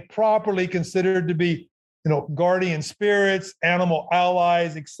 I think properly considered to be, guardian spirits, animal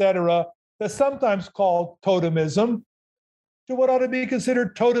allies, etc., that's sometimes called totemism, to what ought to be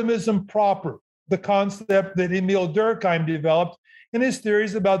considered totemism proper, the concept that Emil Durkheim developed in his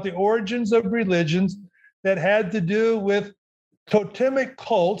theories about the origins of religions that had to do with totemic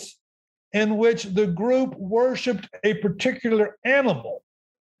cults in which the group worshipped a particular animal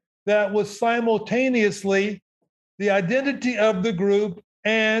that was simultaneously the identity of the group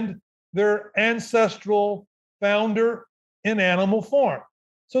and their ancestral founder in animal form.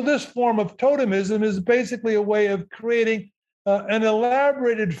 So this form of totemism is basically a way of creating an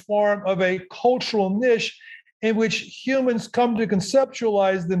elaborated form of a cultural niche in which humans come to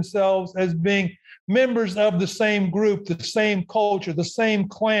conceptualize themselves as being members of the same group, the same culture, the same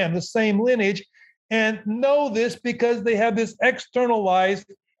clan, the same lineage, and know this because they have this externalized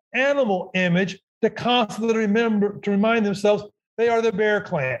animal image to constantly remind themselves they are the Bear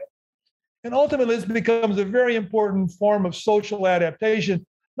Clan. And ultimately, this becomes a very important form of social adaptation,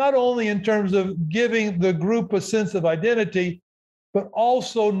 not only in terms of giving the group a sense of identity, but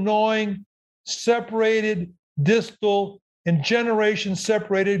also knowing separated, distal, and generation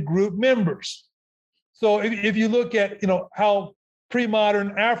separated group members. So if you look at how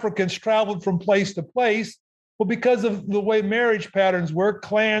pre-modern Africans traveled from place to place, well, because of the way marriage patterns work,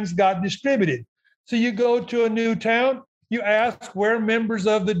 clans got distributed. So you go to a new town, you ask where members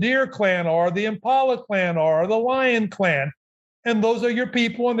of the Deer Clan are, the Impala Clan are, the Lion Clan, and those are your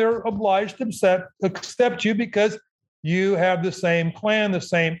people, and they're obliged to accept you because you have the same clan, the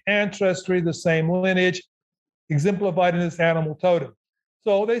same ancestry, the same lineage, exemplified in this animal totem.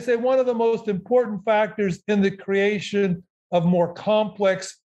 So they say one of the most important factors in the creation of more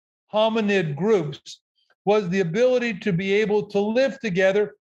complex hominid groups was the ability to be able to live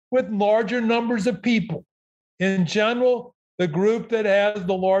together with larger numbers of people. In general, the group that has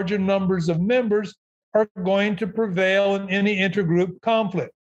the larger numbers of members are going to prevail in any intergroup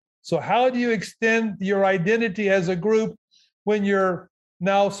conflict. So how do you extend your identity as a group when you're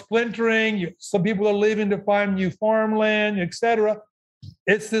now splintering? Some people are leaving to find new farmland, et cetera.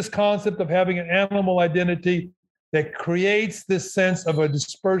 It's this concept of having an animal identity that creates this sense of a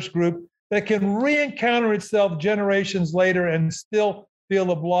dispersed group that can re-encounter itself generations later and still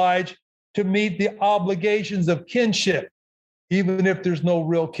feel obliged to meet the obligations of kinship, even if there's no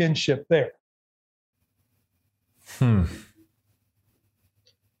real kinship there.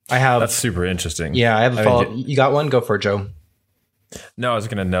 That's super interesting. Yeah, I have a follow-up. You got one? Go for it, Joe. No, I was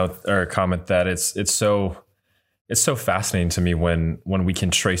going to note or comment that it's so fascinating to me when we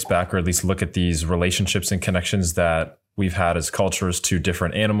can trace back or at least look at these relationships and connections that we've had as cultures to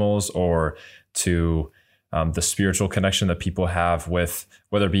different animals or to the spiritual connection that people have with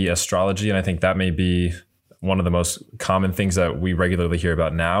whether it be astrology. And I think that may be one of the most common things that we regularly hear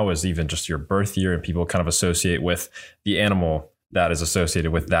about now is even just your birth year, and people kind of associate with the animal that is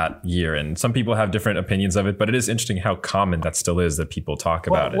associated with that year. And some people have different opinions of it, but it is interesting how common that still is that people talk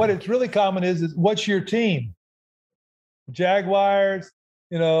about it. What it's really common is what's your team? Jaguars,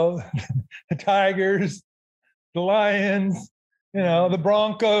 the Tigers, the Lions, the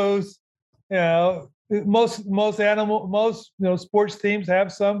Broncos, most sports teams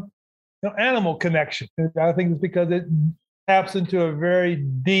have some animal connection. I think it's because it taps into a very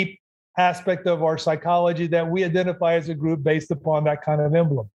deep aspect of our psychology that we identify as a group based upon that kind of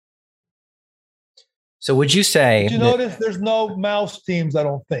emblem. So would you say... Did you notice there's no mouse teams, I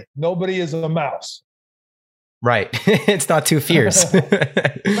don't think. Nobody is a mouse. Right. It's not too fierce.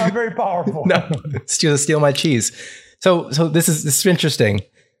 Not very powerful. No, steal my cheese. So this is interesting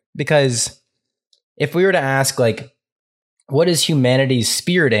because if we were to ask, like, what is humanity's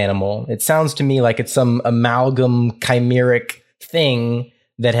spirit animal? It sounds to me like it's some amalgam chimeric thing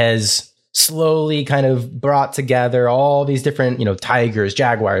that has slowly kind of brought together all these different, tigers,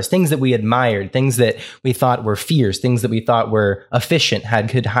 jaguars, things that we admired, things that we thought were fierce, things that we thought were efficient,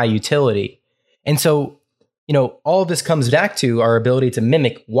 had good high utility. And so, all of this comes back to our ability to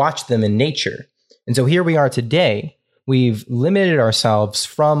mimic, watch them in nature. And so here we are today. We've limited ourselves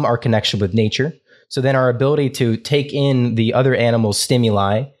from our connection with nature. So then our ability to take in the other animals'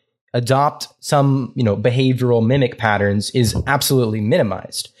 stimuli, adopt some, behavioral mimic patterns is absolutely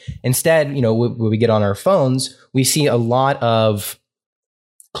minimized. Instead, when we get on our phones, we see a lot of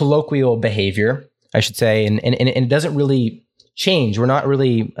colloquial behavior, I should say, and it doesn't really change. We're not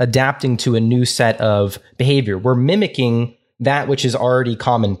really adapting to a new set of behavior. We're mimicking that which is already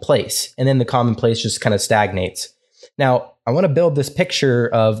commonplace, and then the commonplace just kind of stagnates. Now, I want to build this picture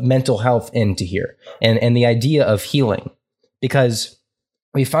of mental health into here and the idea of healing, because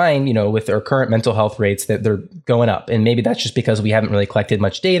we find, with our current mental health rates that they're going up. And maybe that's just because we haven't really collected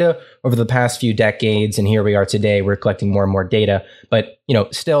much data over the past few decades. And here we are today, we're collecting more and more data. But,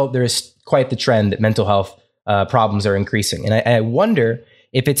 still there's quite the trend that mental health problems are increasing. And I wonder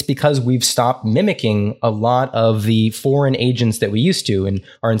if it's because we've stopped mimicking a lot of the foreign agents that we used to in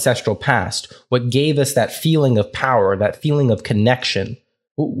our ancestral past, what gave us that feeling of power, that feeling of connection.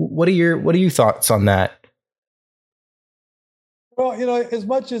 What are your thoughts on that? Well, as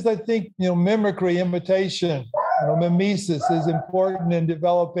much as I think, mimicry, imitation, mimesis is important in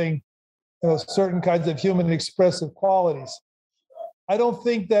developing certain kinds of human expressive qualities, I don't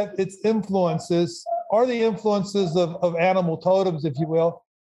think that its influences or the influences of animal totems, if you will,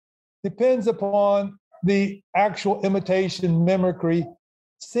 depends upon the actual imitation mimicry,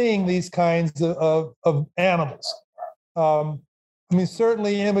 seeing these kinds of animals. I mean,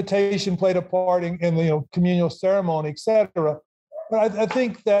 certainly imitation played a part in the communal ceremony, et cetera. But I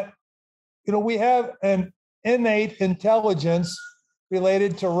think that we have an innate intelligence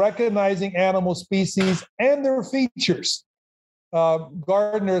related to recognizing animal species and their features.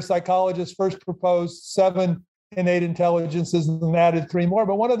 Gardner, a psychologist, first proposed 7 innate intelligences and added 3 more.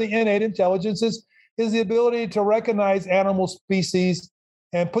 But one of the innate intelligences is the ability to recognize animal species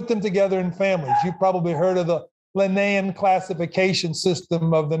and put them together in families. You've probably heard of the Linnaean classification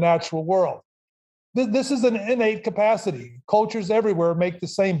system of the natural world. This is an innate capacity. Cultures everywhere make the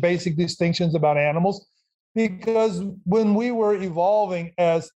same basic distinctions about animals, because when we were evolving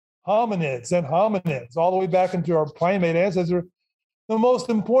as hominids all the way back into our primate ancestors, the most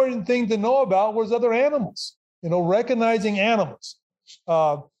important thing to know about was other animals. Recognizing animals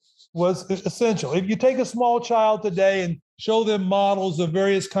was essential. If you take a small child today and show them models of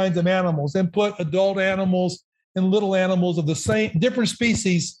various kinds of animals and put adult animals and little animals of the same different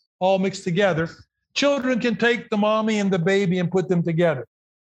species all mixed together, children can take the mommy and the baby and put them together.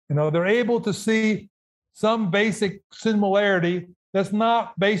 They're able to see some basic similarity that's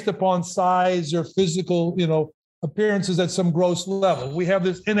not based upon size or physical, appearances at some gross level. We have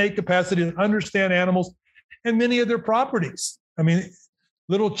this innate capacity to understand animals and many of their properties. I mean,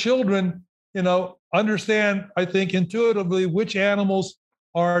 little children, understand, I think, intuitively which animals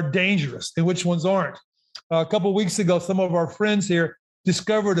are dangerous and which ones aren't. A couple of weeks ago, some of our friends here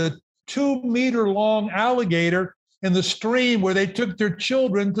discovered a 2-meter-long alligator in the stream where they took their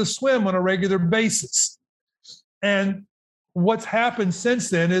children to swim on a regular basis. And what's happened since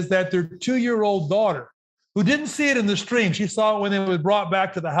then is that their 2-year-old daughter, who didn't see it in the stream, she saw it when it was brought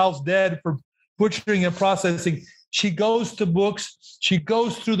back to the house dead for butchering and processing. She goes to books, she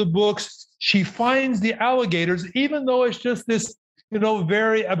goes through the books, she finds the alligators, even though it's just this,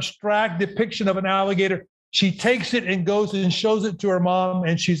 very abstract depiction of an alligator. She takes it and goes and shows it to her mom,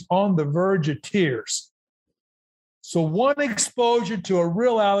 and she's on the verge of tears. So one exposure to a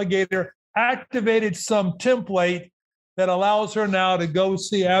real alligator activated some template that allows her now to go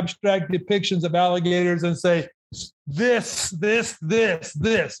see abstract depictions of alligators and say, this.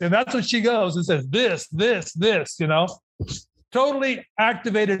 And that's what she goes and says, this. Totally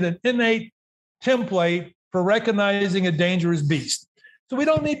activated an innate template for recognizing a dangerous beast. So we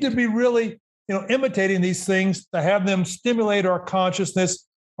don't need to be really, imitating these things to have them stimulate our consciousness,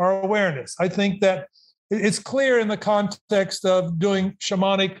 our awareness. I think that it's clear in the context of doing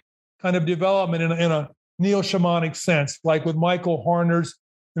shamanic kind of development in a neo-shamanic sense, like with Michael Harner's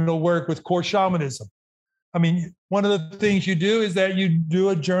work with core shamanism. I mean, one of the things you do is that you do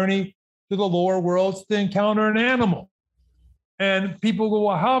a journey to the lower worlds to encounter an animal. And people go,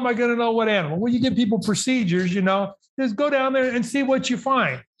 well, how am I going to know what animal? Well, you give people procedures, just go down there and see what you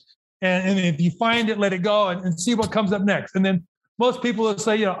find. And if you find it, let it go and see what comes up next. And then most people will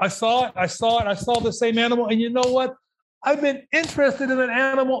say, I saw the same animal. And you know what? I've been interested in an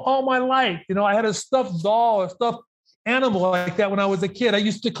animal all my life. I had a stuffed doll, a stuffed animal like that when I was a kid. I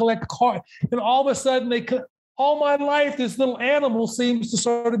used to collect cars. And all of a sudden, all my life, this little animal seems to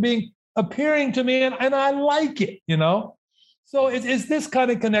sort of appearing to me, and I like it, So it's this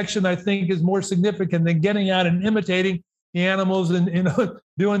kind of connection, I think, is more significant than getting out and imitating the animals and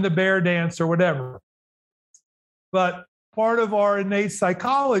doing the bear dance or whatever. But part of our innate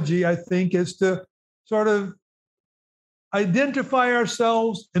psychology, I think, is to sort of identify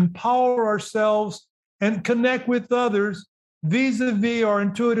ourselves, empower ourselves, and connect with others vis-a-vis our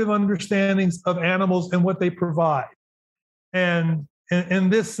intuitive understandings of animals and what they provide. And in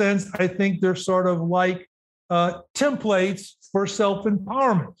this sense, I think they're sort of like templates for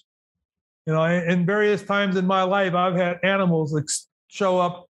self-empowerment. In various times in my life, I've had animals show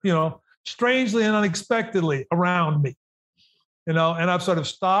up, strangely and unexpectedly around me, and I've sort of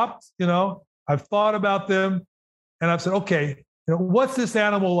stopped, I've thought about them, and I've said, okay, what's this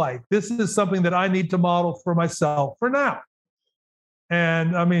animal like? This is something that I need to model for myself for now.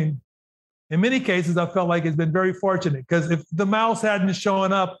 And I mean, in many cases, I felt like it's been very fortunate, because if the mouse hadn't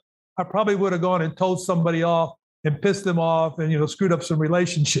shown up, I probably would have gone and told somebody off and pissed them off and, screwed up some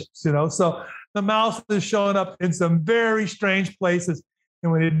relationships, So the mouse is showing up in some very strange places.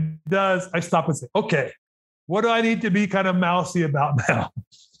 And when it does, I stop and say, okay, what do I need to be kind of mousy about now?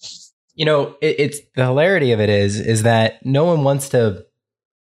 It's the hilarity of it is that no one wants to,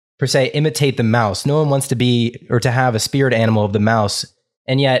 per se, imitate the mouse. No one wants to be or to have a spirit animal of the mouse.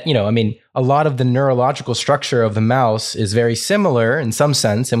 And yet, a lot of the neurological structure of the mouse is very similar in some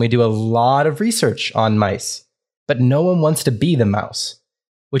sense. And we do a lot of research on mice, but no one wants to be the mouse.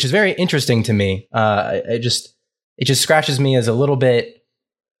 which is very interesting to me. It just scratches me as a little bit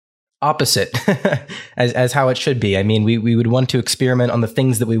opposite as how it should be. I mean, we would want to experiment on the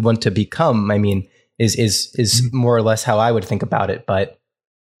things that we want to become. I mean, is more or less how I would think about it. But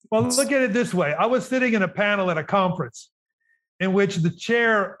well, look at it this way. I was sitting in a panel at a conference in which the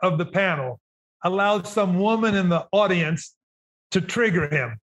chair of the panel allowed some woman in the audience to trigger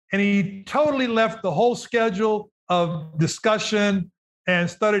him. And he totally left the whole schedule of discussion and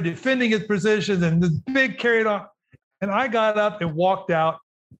started defending his positions, and this big carried on. And I got up and walked out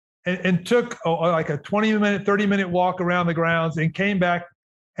and took like a 20-minute, 30-minute walk around the grounds and came back.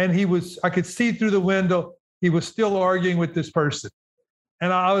 And I could see through the window, he was still arguing with this person.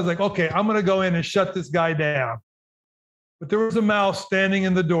 And I was like, okay, I'm going to go in and shut this guy down. But there was a mouse standing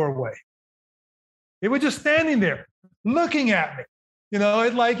in the doorway. It was just standing there looking at me.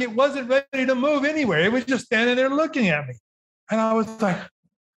 It wasn't ready to move anywhere. It was just standing there looking at me. And I was like,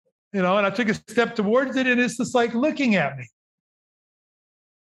 and I took a step towards it, and it's just like looking at me.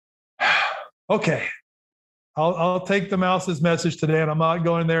 Okay, I'll take the mouse's message today, and I'm not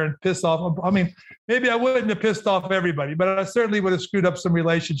going there and piss off. I mean, maybe I wouldn't have pissed off everybody, but I certainly would have screwed up some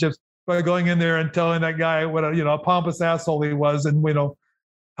relationships by going in there and telling that guy what a pompous asshole he was, and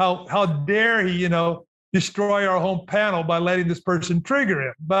how dare he destroy our home panel by letting this person trigger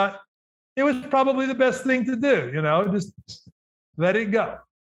him. But it was probably the best thing to do, just let it go.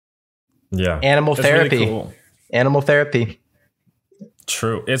 Yeah. Animal therapy. Really cool. Animal therapy.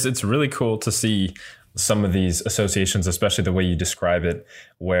 True. It's really cool to see some of these associations, especially the way you describe it,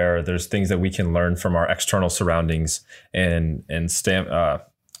 where there's things that we can learn from our external surroundings and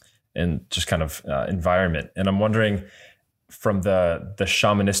just kind of environment. And I'm wondering, from the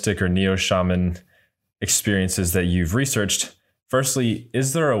shamanistic or neo-shaman experiences that you've researched, firstly,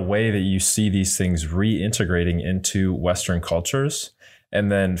 is there a way that you see these things reintegrating into Western cultures? And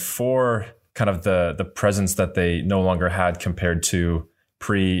then for kind of the presence that they no longer had compared to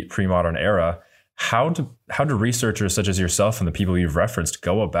pre-modern era, how do researchers such as yourself and the people you've referenced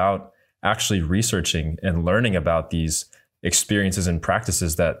go about actually researching and learning about these experiences and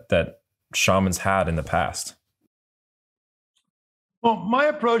practices that shamans had in the past? Well, my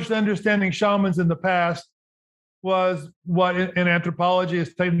approach to understanding shamans in the past was what in anthropology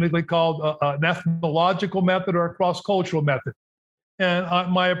is technically called an ethnological method or a cross-cultural method. And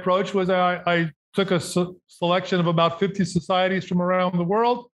my approach was I took a selection of about 50 societies from around the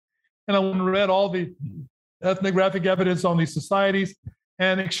world, and I read all the ethnographic evidence on these societies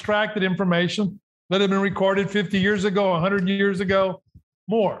and extracted information that had been recorded 50 years ago, 100 years ago,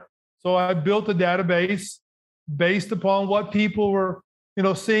 more. So I built a database based upon what people were,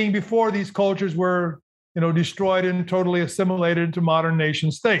 seeing before these cultures were, destroyed and totally assimilated into modern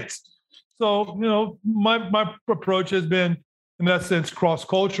nation states. So, my approach has been, in that sense,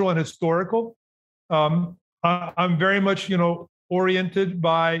 cross-cultural and historical. I'm very much, oriented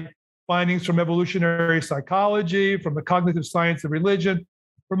by findings from evolutionary psychology, from the cognitive science of religion,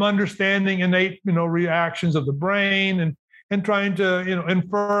 from understanding innate, reactions of the brain, and trying to,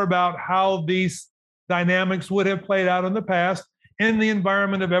 infer about how these dynamics would have played out in the past in the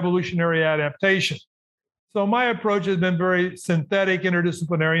environment of evolutionary adaptation. So my approach has been very synthetic,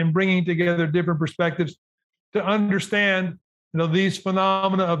 interdisciplinary, and bringing together different perspectives to understand, these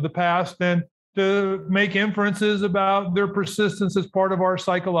phenomena of the past and to make inferences about their persistence as part of our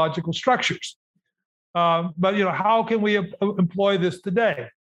psychological structures. But how can we employ this today?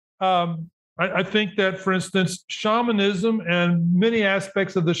 I think that, for instance, shamanism and many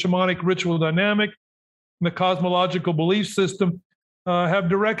aspects of the shamanic ritual dynamic, the cosmological belief system, have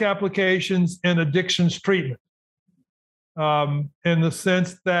direct applications in addictions treatment, in the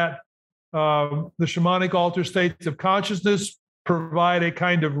sense that the shamanic altered states of consciousness provide a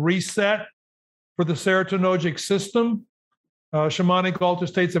kind of reset for the serotonergic system. Shamanic altered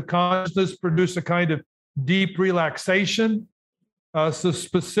states of consciousness produce a kind of deep relaxation. So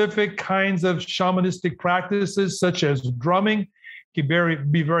specific kinds of shamanistic practices, such as drumming, can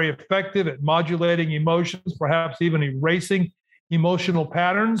be very effective at modulating emotions, perhaps even erasing emotional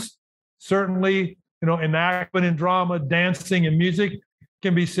patterns. Certainly, enactment in drama, dancing, and music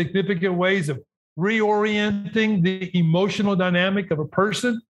can be significant ways of reorienting the emotional dynamic of a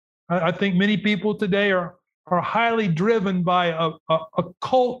person. I think many people today are highly driven by a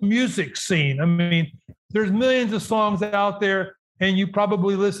cult music scene. I mean, there's millions of songs out there, and you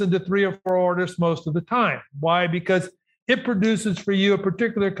probably listen to 3 or 4 artists most of the time. Why? Because it produces for you a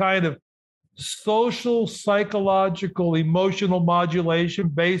particular kind of social, psychological, emotional modulation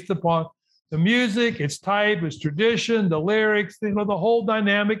based upon the music, its type, its tradition, the lyrics, the whole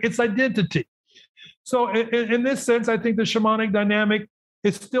dynamic, its identity. So in this sense, I think the shamanic dynamic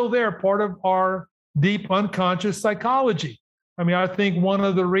it's still there, part of our deep unconscious psychology. I mean, I think one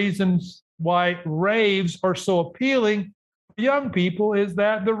of the reasons why raves are so appealing to young people is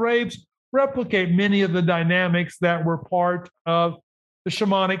that the raves replicate many of the dynamics that were part of the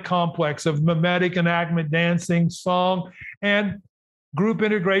shamanic complex of mimetic enactment, dancing, song, and group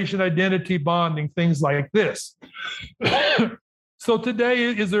integration, identity bonding, things like this. So today,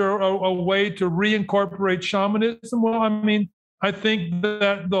 is there a way to reincorporate shamanism? Well, I mean, I think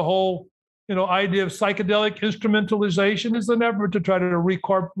that the whole idea of psychedelic instrumentalization is an effort to try to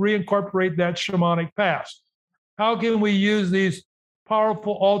reincorporate that shamanic past. How can we use these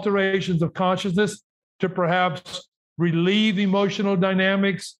powerful alterations of consciousness to perhaps relieve emotional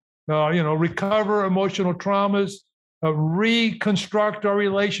dynamics, recover emotional traumas, reconstruct our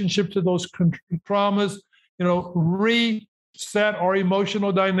relationship to those traumas, reset our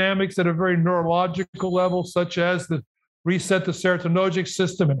emotional dynamics at a very neurological level, such as reset the serotonergic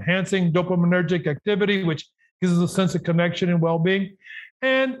system, enhancing dopaminergic activity, which gives us a sense of connection and well-being.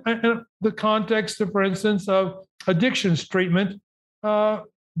 And the context, for instance, of addictions treatment,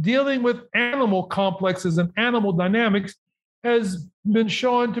 dealing with animal complexes and animal dynamics has been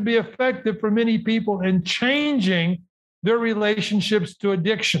shown to be effective for many people in changing their relationships to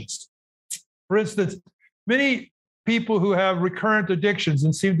addictions. For instance, many people who have recurrent addictions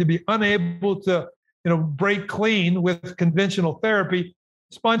and seem to be unable to break clean with conventional therapy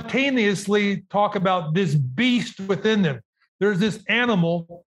spontaneously talk about this beast within them. There's this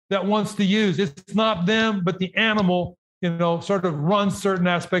animal that wants to use. It's not them, but the animal, sort of runs certain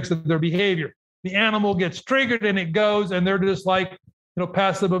aspects of their behavior. The animal gets triggered and it goes, and they're just like,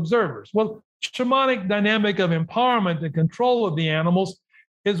 passive observers. Well, shamanic dynamic of empowerment and control of the animals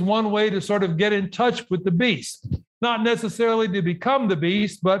is one way to sort of get in touch with the beast, not necessarily to become the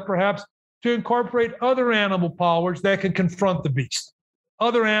beast, but perhaps to incorporate other animal powers that can confront the beast.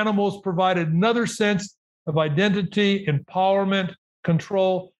 Other animals provided another sense of identity, empowerment,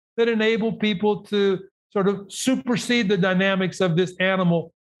 control that enable people to sort of supersede the dynamics of this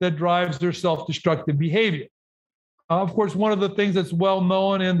animal that drives their self-destructive behavior. Of course, one of the things that's well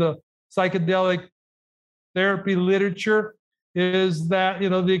known in the psychedelic therapy literature is that,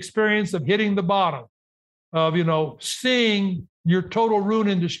 the experience of hitting the bottom, of, seeing your total ruin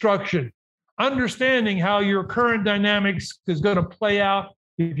and destruction, understanding how your current dynamics is going to play out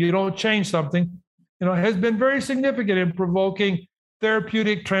if you don't change something, has been very significant in provoking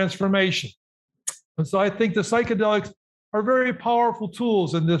therapeutic transformation. And so I think the psychedelics are very powerful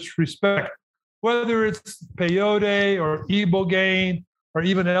tools in this respect, whether it's peyote or ibogaine or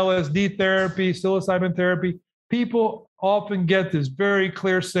even LSD therapy, psilocybin therapy. People often get this very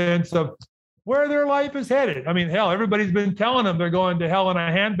clear sense of where their life is headed. I mean, hell, everybody's been telling them they're going to hell in a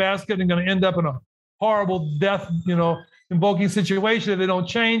handbasket and going to end up in a horrible death, invoking situation if they don't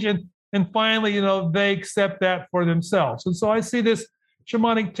change. And finally, they accept that for themselves. And so I see this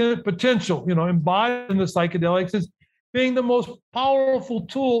shamanic potential, embodied in the psychedelics as being the most powerful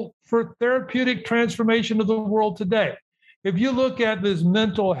tool for therapeutic transformation of the world today. If you look at this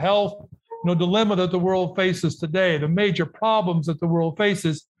mental health, dilemma that the world faces today, the major problems that the world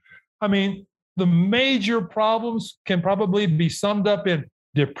faces, I mean, the major problems can probably be summed up in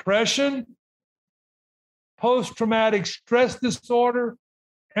depression, post-traumatic stress disorder,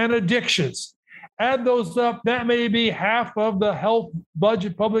 and addictions. Add those up, that may be half of the health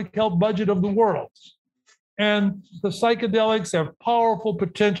budget, public health budget of the world. And the psychedelics have powerful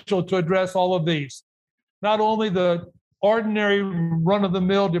potential to address all of these. Not only the ordinary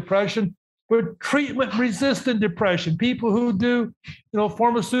run-of-the-mill depression, but treatment-resistant depression. People who do,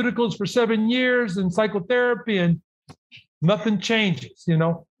 pharmaceuticals for 7 years and psychotherapy and nothing changes.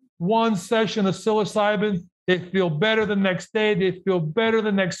 One session of psilocybin, they feel better the next day. They feel better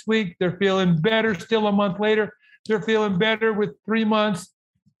the next week. They're feeling better still a month later. They're feeling better with 3 months.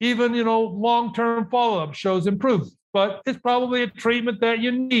 Even, long-term follow-up shows improvement. But it's probably a treatment that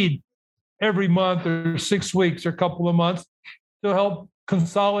you need every month or 6 weeks or a couple of months to help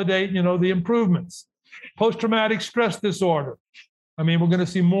consolidate, the improvements. Post-traumatic stress disorder. I mean, we're going to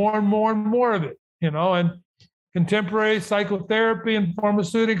see more and more and more of it, and contemporary psychotherapy and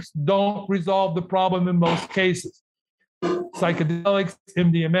pharmaceutics don't resolve the problem in most cases. Psychedelics,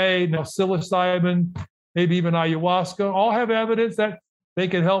 MDMA, now psilocybin, maybe even ayahuasca, all have evidence that they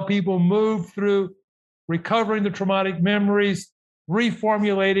can help people move through recovering the traumatic memories,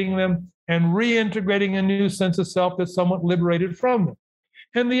 reformulating them, and reintegrating a new sense of self that's somewhat liberated from them.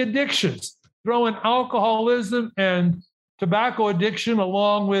 And the addictions, throw in alcoholism and tobacco addiction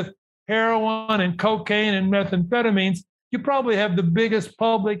along with heroin and cocaine and methamphetamines, you probably have the biggest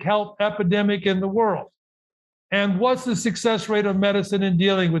public health epidemic in the world. And what's the success rate of medicine in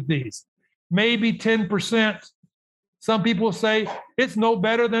dealing with these? Maybe 10%. Some people say it's no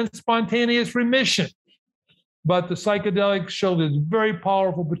better than spontaneous remission. But the psychedelics show this very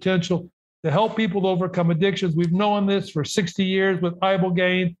powerful potential to help people overcome addictions. We've known this for 60 years with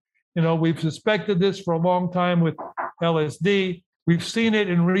ibogaine. We've suspected this for a long time with LSD. We've seen it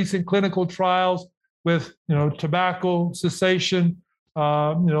in recent clinical trials with, tobacco cessation.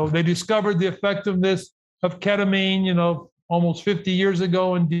 They discovered the effectiveness of ketamine, almost 50 years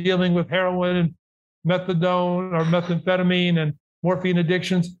ago in dealing with heroin and methadone or methamphetamine and morphine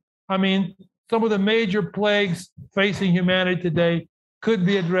addictions. I mean, some of the major plagues facing humanity today could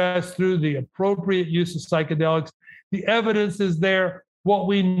be addressed through the appropriate use of psychedelics. The evidence is there. What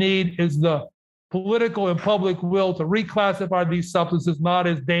we need is the political and public will to reclassify these substances not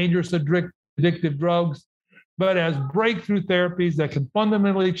as dangerous addictive drugs, but as breakthrough therapies that can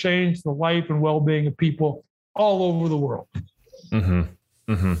fundamentally change the life and well-being of people all over the world. Mm-hmm.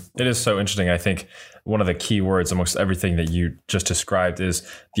 Mm-hmm. It is so interesting. I think one of the key words amongst everything that you just described is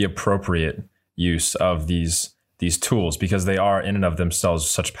the appropriate use of these tools, because they are in and of themselves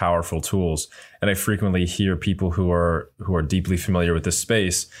such powerful tools. And I frequently hear people who are deeply familiar with this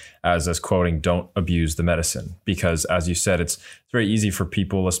space as quoting, "Don't abuse the medicine," because as you said, it's very easy for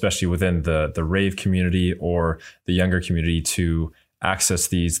people, especially within the rave community or the younger community, to access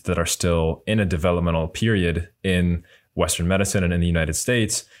these that are still in a developmental period in Western medicine and in the United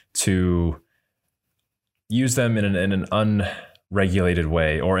States, to use them in an unregulated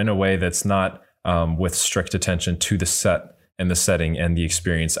way, or in a way that's not with strict attention to the set and the setting and the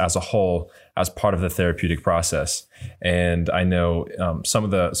experience as a whole, as part of the therapeutic process. And I know some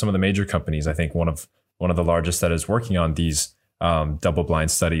of the major companies, I think one of the largest that is working on these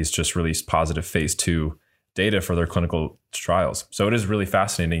double-blind studies, just released positive phase 2 data for their clinical trials. So it is really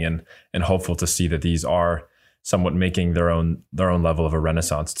fascinating and hopeful to see that these are somewhat making their own level of a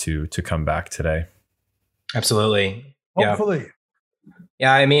renaissance to come back today. Absolutely. Hopefully.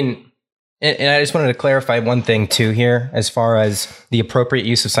 Yeah, I mean, and I just wanted to clarify one thing too here, as far as the appropriate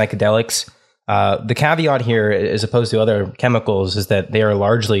use of psychedelics. The caveat here, as opposed to other chemicals, is that they are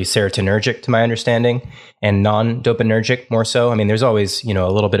largely serotonergic, to my understanding, and non-dopaminergic more so. I mean, there's always, a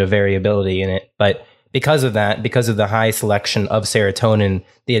little bit of variability in it, but because of that, because of the high selection of serotonin,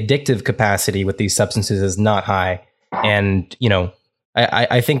 the addictive capacity with these substances is not high. And,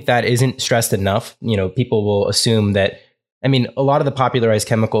 I think that isn't stressed enough. People will assume that, a lot of the popularized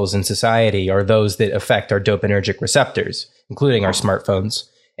chemicals in society are those that affect our dopaminergic receptors, including our smartphones.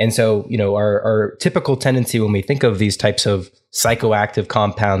 And so, our typical tendency when we think of these types of psychoactive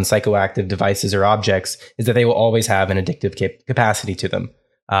compounds, psychoactive devices or objects, is that they will always have an addictive capacity to them,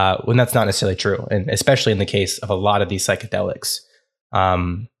 when that's not necessarily true, and especially in the case of a lot of these psychedelics.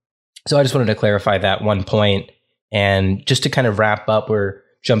 So I just wanted to clarify that one point. And just to kind of wrap up, we're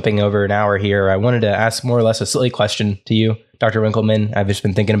jumping over an hour here. I wanted to ask more or less a silly question to you, Dr. Winkelman. I've just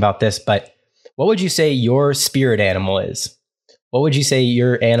been thinking about this, but what would you say your spirit animal is? What would you say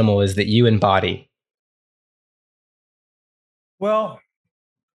your animal is that you embody? Well,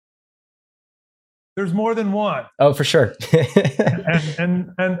 there's more than one. Oh, for sure.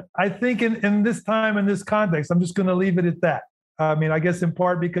 and I think in this time, in this context, I'm just going to leave it at that. I guess in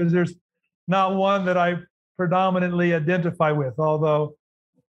part because there's not one that I predominantly identify with, although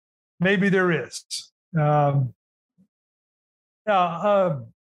maybe there is.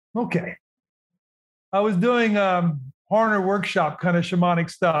 Okay. I was doing Horner workshop kind of shamanic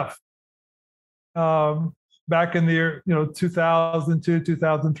stuff back in the year, 2002,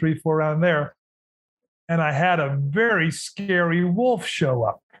 2003, 4, around there. And I had a very scary wolf show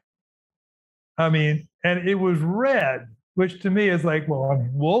up. And it was red, which to me is like, well,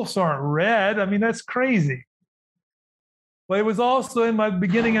 wolves aren't red. That's crazy. But it was also in my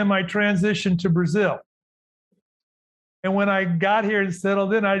beginning of my transition to Brazil. And when I got here and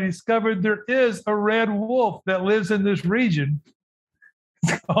settled in, I discovered there is a red wolf that lives in this region.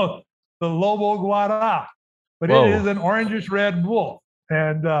 It's called the Lobo Guará, but Whoa. It is an orangish red wolf.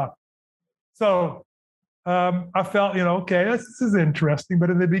 And so I felt, okay, this is interesting. But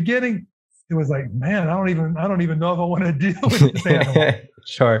in the beginning, it was like, man, I don't even know if I want to deal with this animal.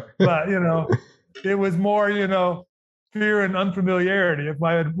 Sure. But it was more, fear and unfamiliarity.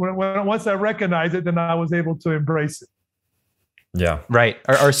 Once I recognized it, then I was able to embrace it. Yeah. Right.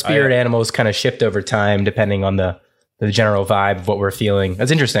 Our spirit animals kind of shift over time depending on the general vibe of what we're feeling.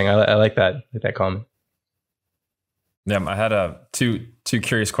 That's interesting. I like that comment. Yeah, I had two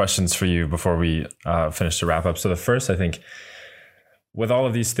curious questions for you before we finish to wrap up. So the first, I think, with all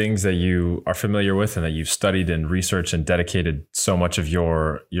of these things that you are familiar with and that you've studied and researched and dedicated so much of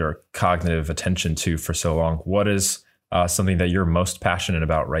your cognitive attention to for so long, what is something that you're most passionate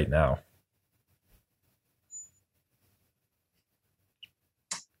about right now?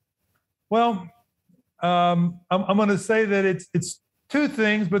 Well, I'm going to say that it's two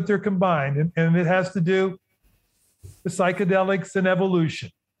things, but they're combined, and it has to do with psychedelics and evolution.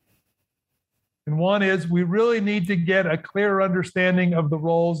 And one is we really need to get a clear understanding of the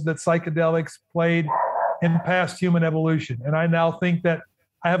roles that psychedelics played in past human evolution. And I now think that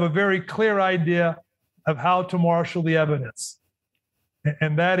I have a very clear idea of how to marshal the evidence.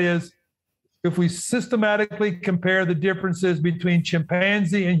 And that is, if we systematically compare the differences between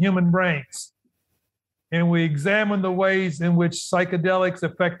chimpanzee and human brains, and we examine the ways in which psychedelics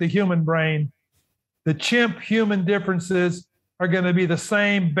affect the human brain, the chimp-human differences are going to be the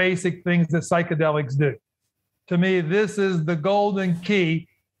same basic things that psychedelics do. To me, this is the golden key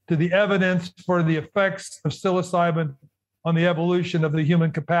to the evidence for the effects of psilocybin on the evolution of the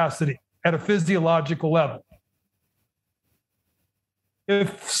human capacity at a physiological level.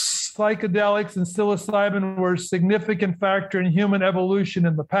 If psychedelics and psilocybin were a significant factor in human evolution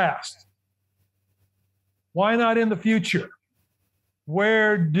in the past, why not in the future?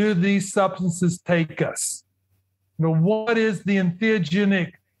 Where do these substances take us? What is the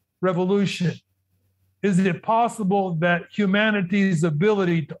entheogenic revolution? Is it possible that humanity's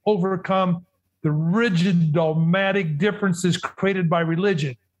ability to overcome the rigid dogmatic differences created by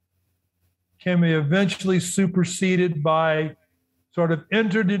religion can be eventually superseded by sort of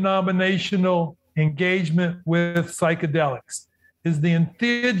interdenominational engagement with psychedelics? Is the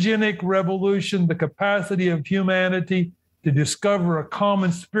entheogenic revolution the capacity of humanity to discover a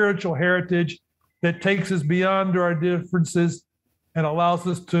common spiritual heritage that takes us beyond our differences and allows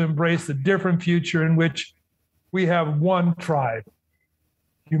us to embrace a different future in which we have one tribe,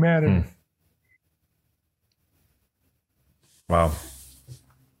 humanity? Wow.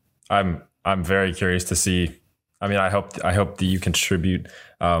 I'm very curious to see. I mean, I hope that you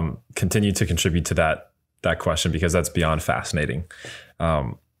continue to contribute to that question, because that's beyond fascinating.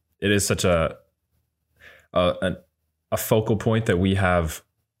 It is such a focal point that we have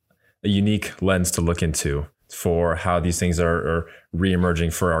a unique lens to look into for how these things are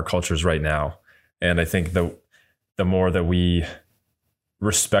reemerging for our cultures right now. And I think the more that we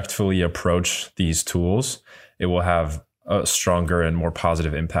respectfully approach these tools, it will have a stronger and more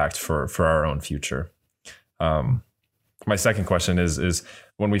positive impact for our own future. My second question is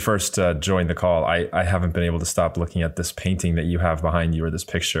when we first joined the call, I haven't been able to stop looking at this painting that you have behind you, or this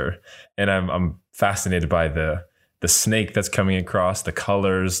picture. And I'm fascinated by the snake that's coming across, the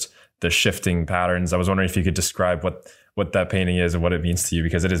colors, the shifting patterns. I was wondering if you could describe what that painting is and what it means to you,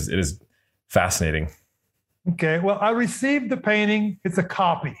 because it is fascinating. Okay, well, I received the painting. It's a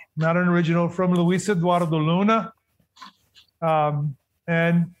copy, not an original, from Luis Eduardo Luna.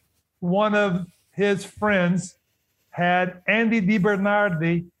 And one of his friends had Andy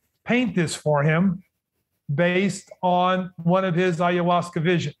DiBernardi paint this for him based on one of his ayahuasca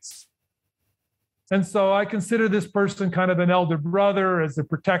visions. And so I consider this person kind of an elder brother, as a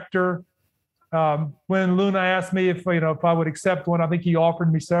protector. When Luna asked me if I would accept one, I think he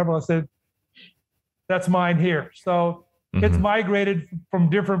offered me several. I said, that's mine here. So It's migrated from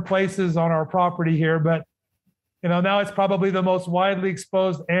different places on our property here, but now it's probably the most widely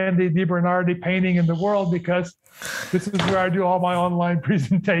exposed Andy DiBernardi painting in the world, because this is where I do all my online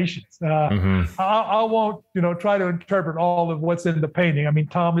presentations. I won't, try to interpret all of what's in the painting. I mean,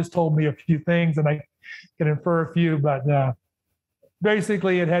 Tom has told me a few things, and I can infer a few, but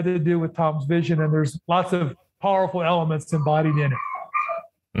basically it had to do with Tom's vision, and there's lots of powerful elements embodied in it.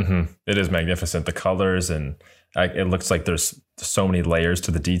 It is magnificent. The colors, and it looks like there's so many layers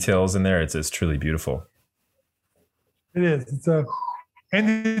to the details in there. It's truly beautiful. It is.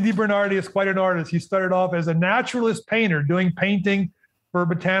 Andy DiBernardi is quite an artist. He started off as a naturalist painter, doing painting for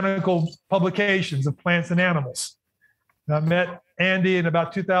botanical publications of plants and animals. And I met Andy in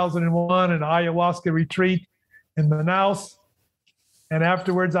about 2001 in an ayahuasca retreat in Manaus. And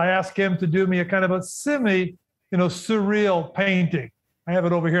afterwards, I asked him to do me a kind of a surreal painting. I have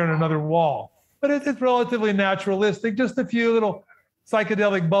it over here on another wall. But it's relatively naturalistic, just a few little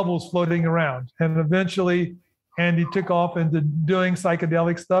psychedelic bubbles floating around. And eventually, Andy took off into doing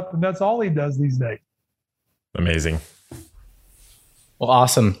psychedelic stuff, and that's all he does these days. Amazing. Well,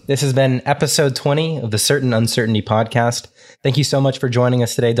 awesome. This has been episode 20 of the Certain Uncertainty podcast. Thank you so much for joining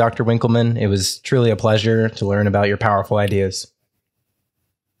us today, Dr. Winkelman. It was truly a pleasure to learn about your powerful ideas.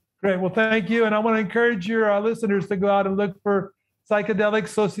 Great. Well, thank you. And I want to encourage your listeners to go out and look for psychedelic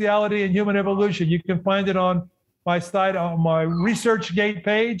sociality and human evolution. You can find it on my site on my ResearchGate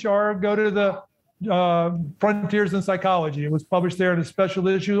page, or go to the Frontiers in Psychology. It was published there in a special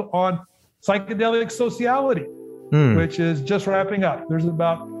issue on psychedelic sociality, which is just wrapping up. There's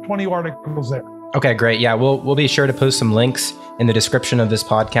about 20 articles there. Okay, great. Yeah, we'll be sure to post some links in the description of this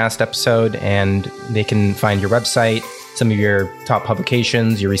podcast episode, and they can find your website, some of your top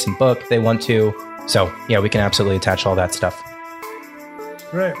publications, your recent book if they want to. So yeah, we can absolutely attach all that stuff.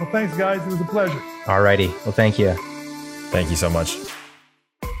 Great. Well, thanks, guys. It was a pleasure. All righty. Well, thank you. Thank you so much.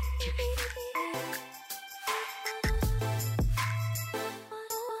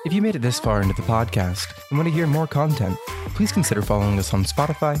 If you made it this far into the podcast and want to hear more content, please consider following us on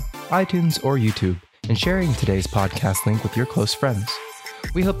Spotify, iTunes, or YouTube, and sharing today's podcast link with your close friends.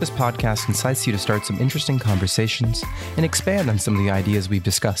 We hope this podcast incites you to start some interesting conversations and expand on some of the ideas we've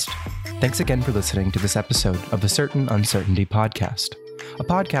discussed. Thanks again for listening to this episode of the Certain Uncertainty Podcast, a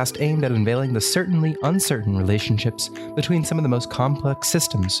podcast aimed at unveiling the certainly uncertain relationships between some of the most complex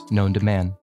systems known to man.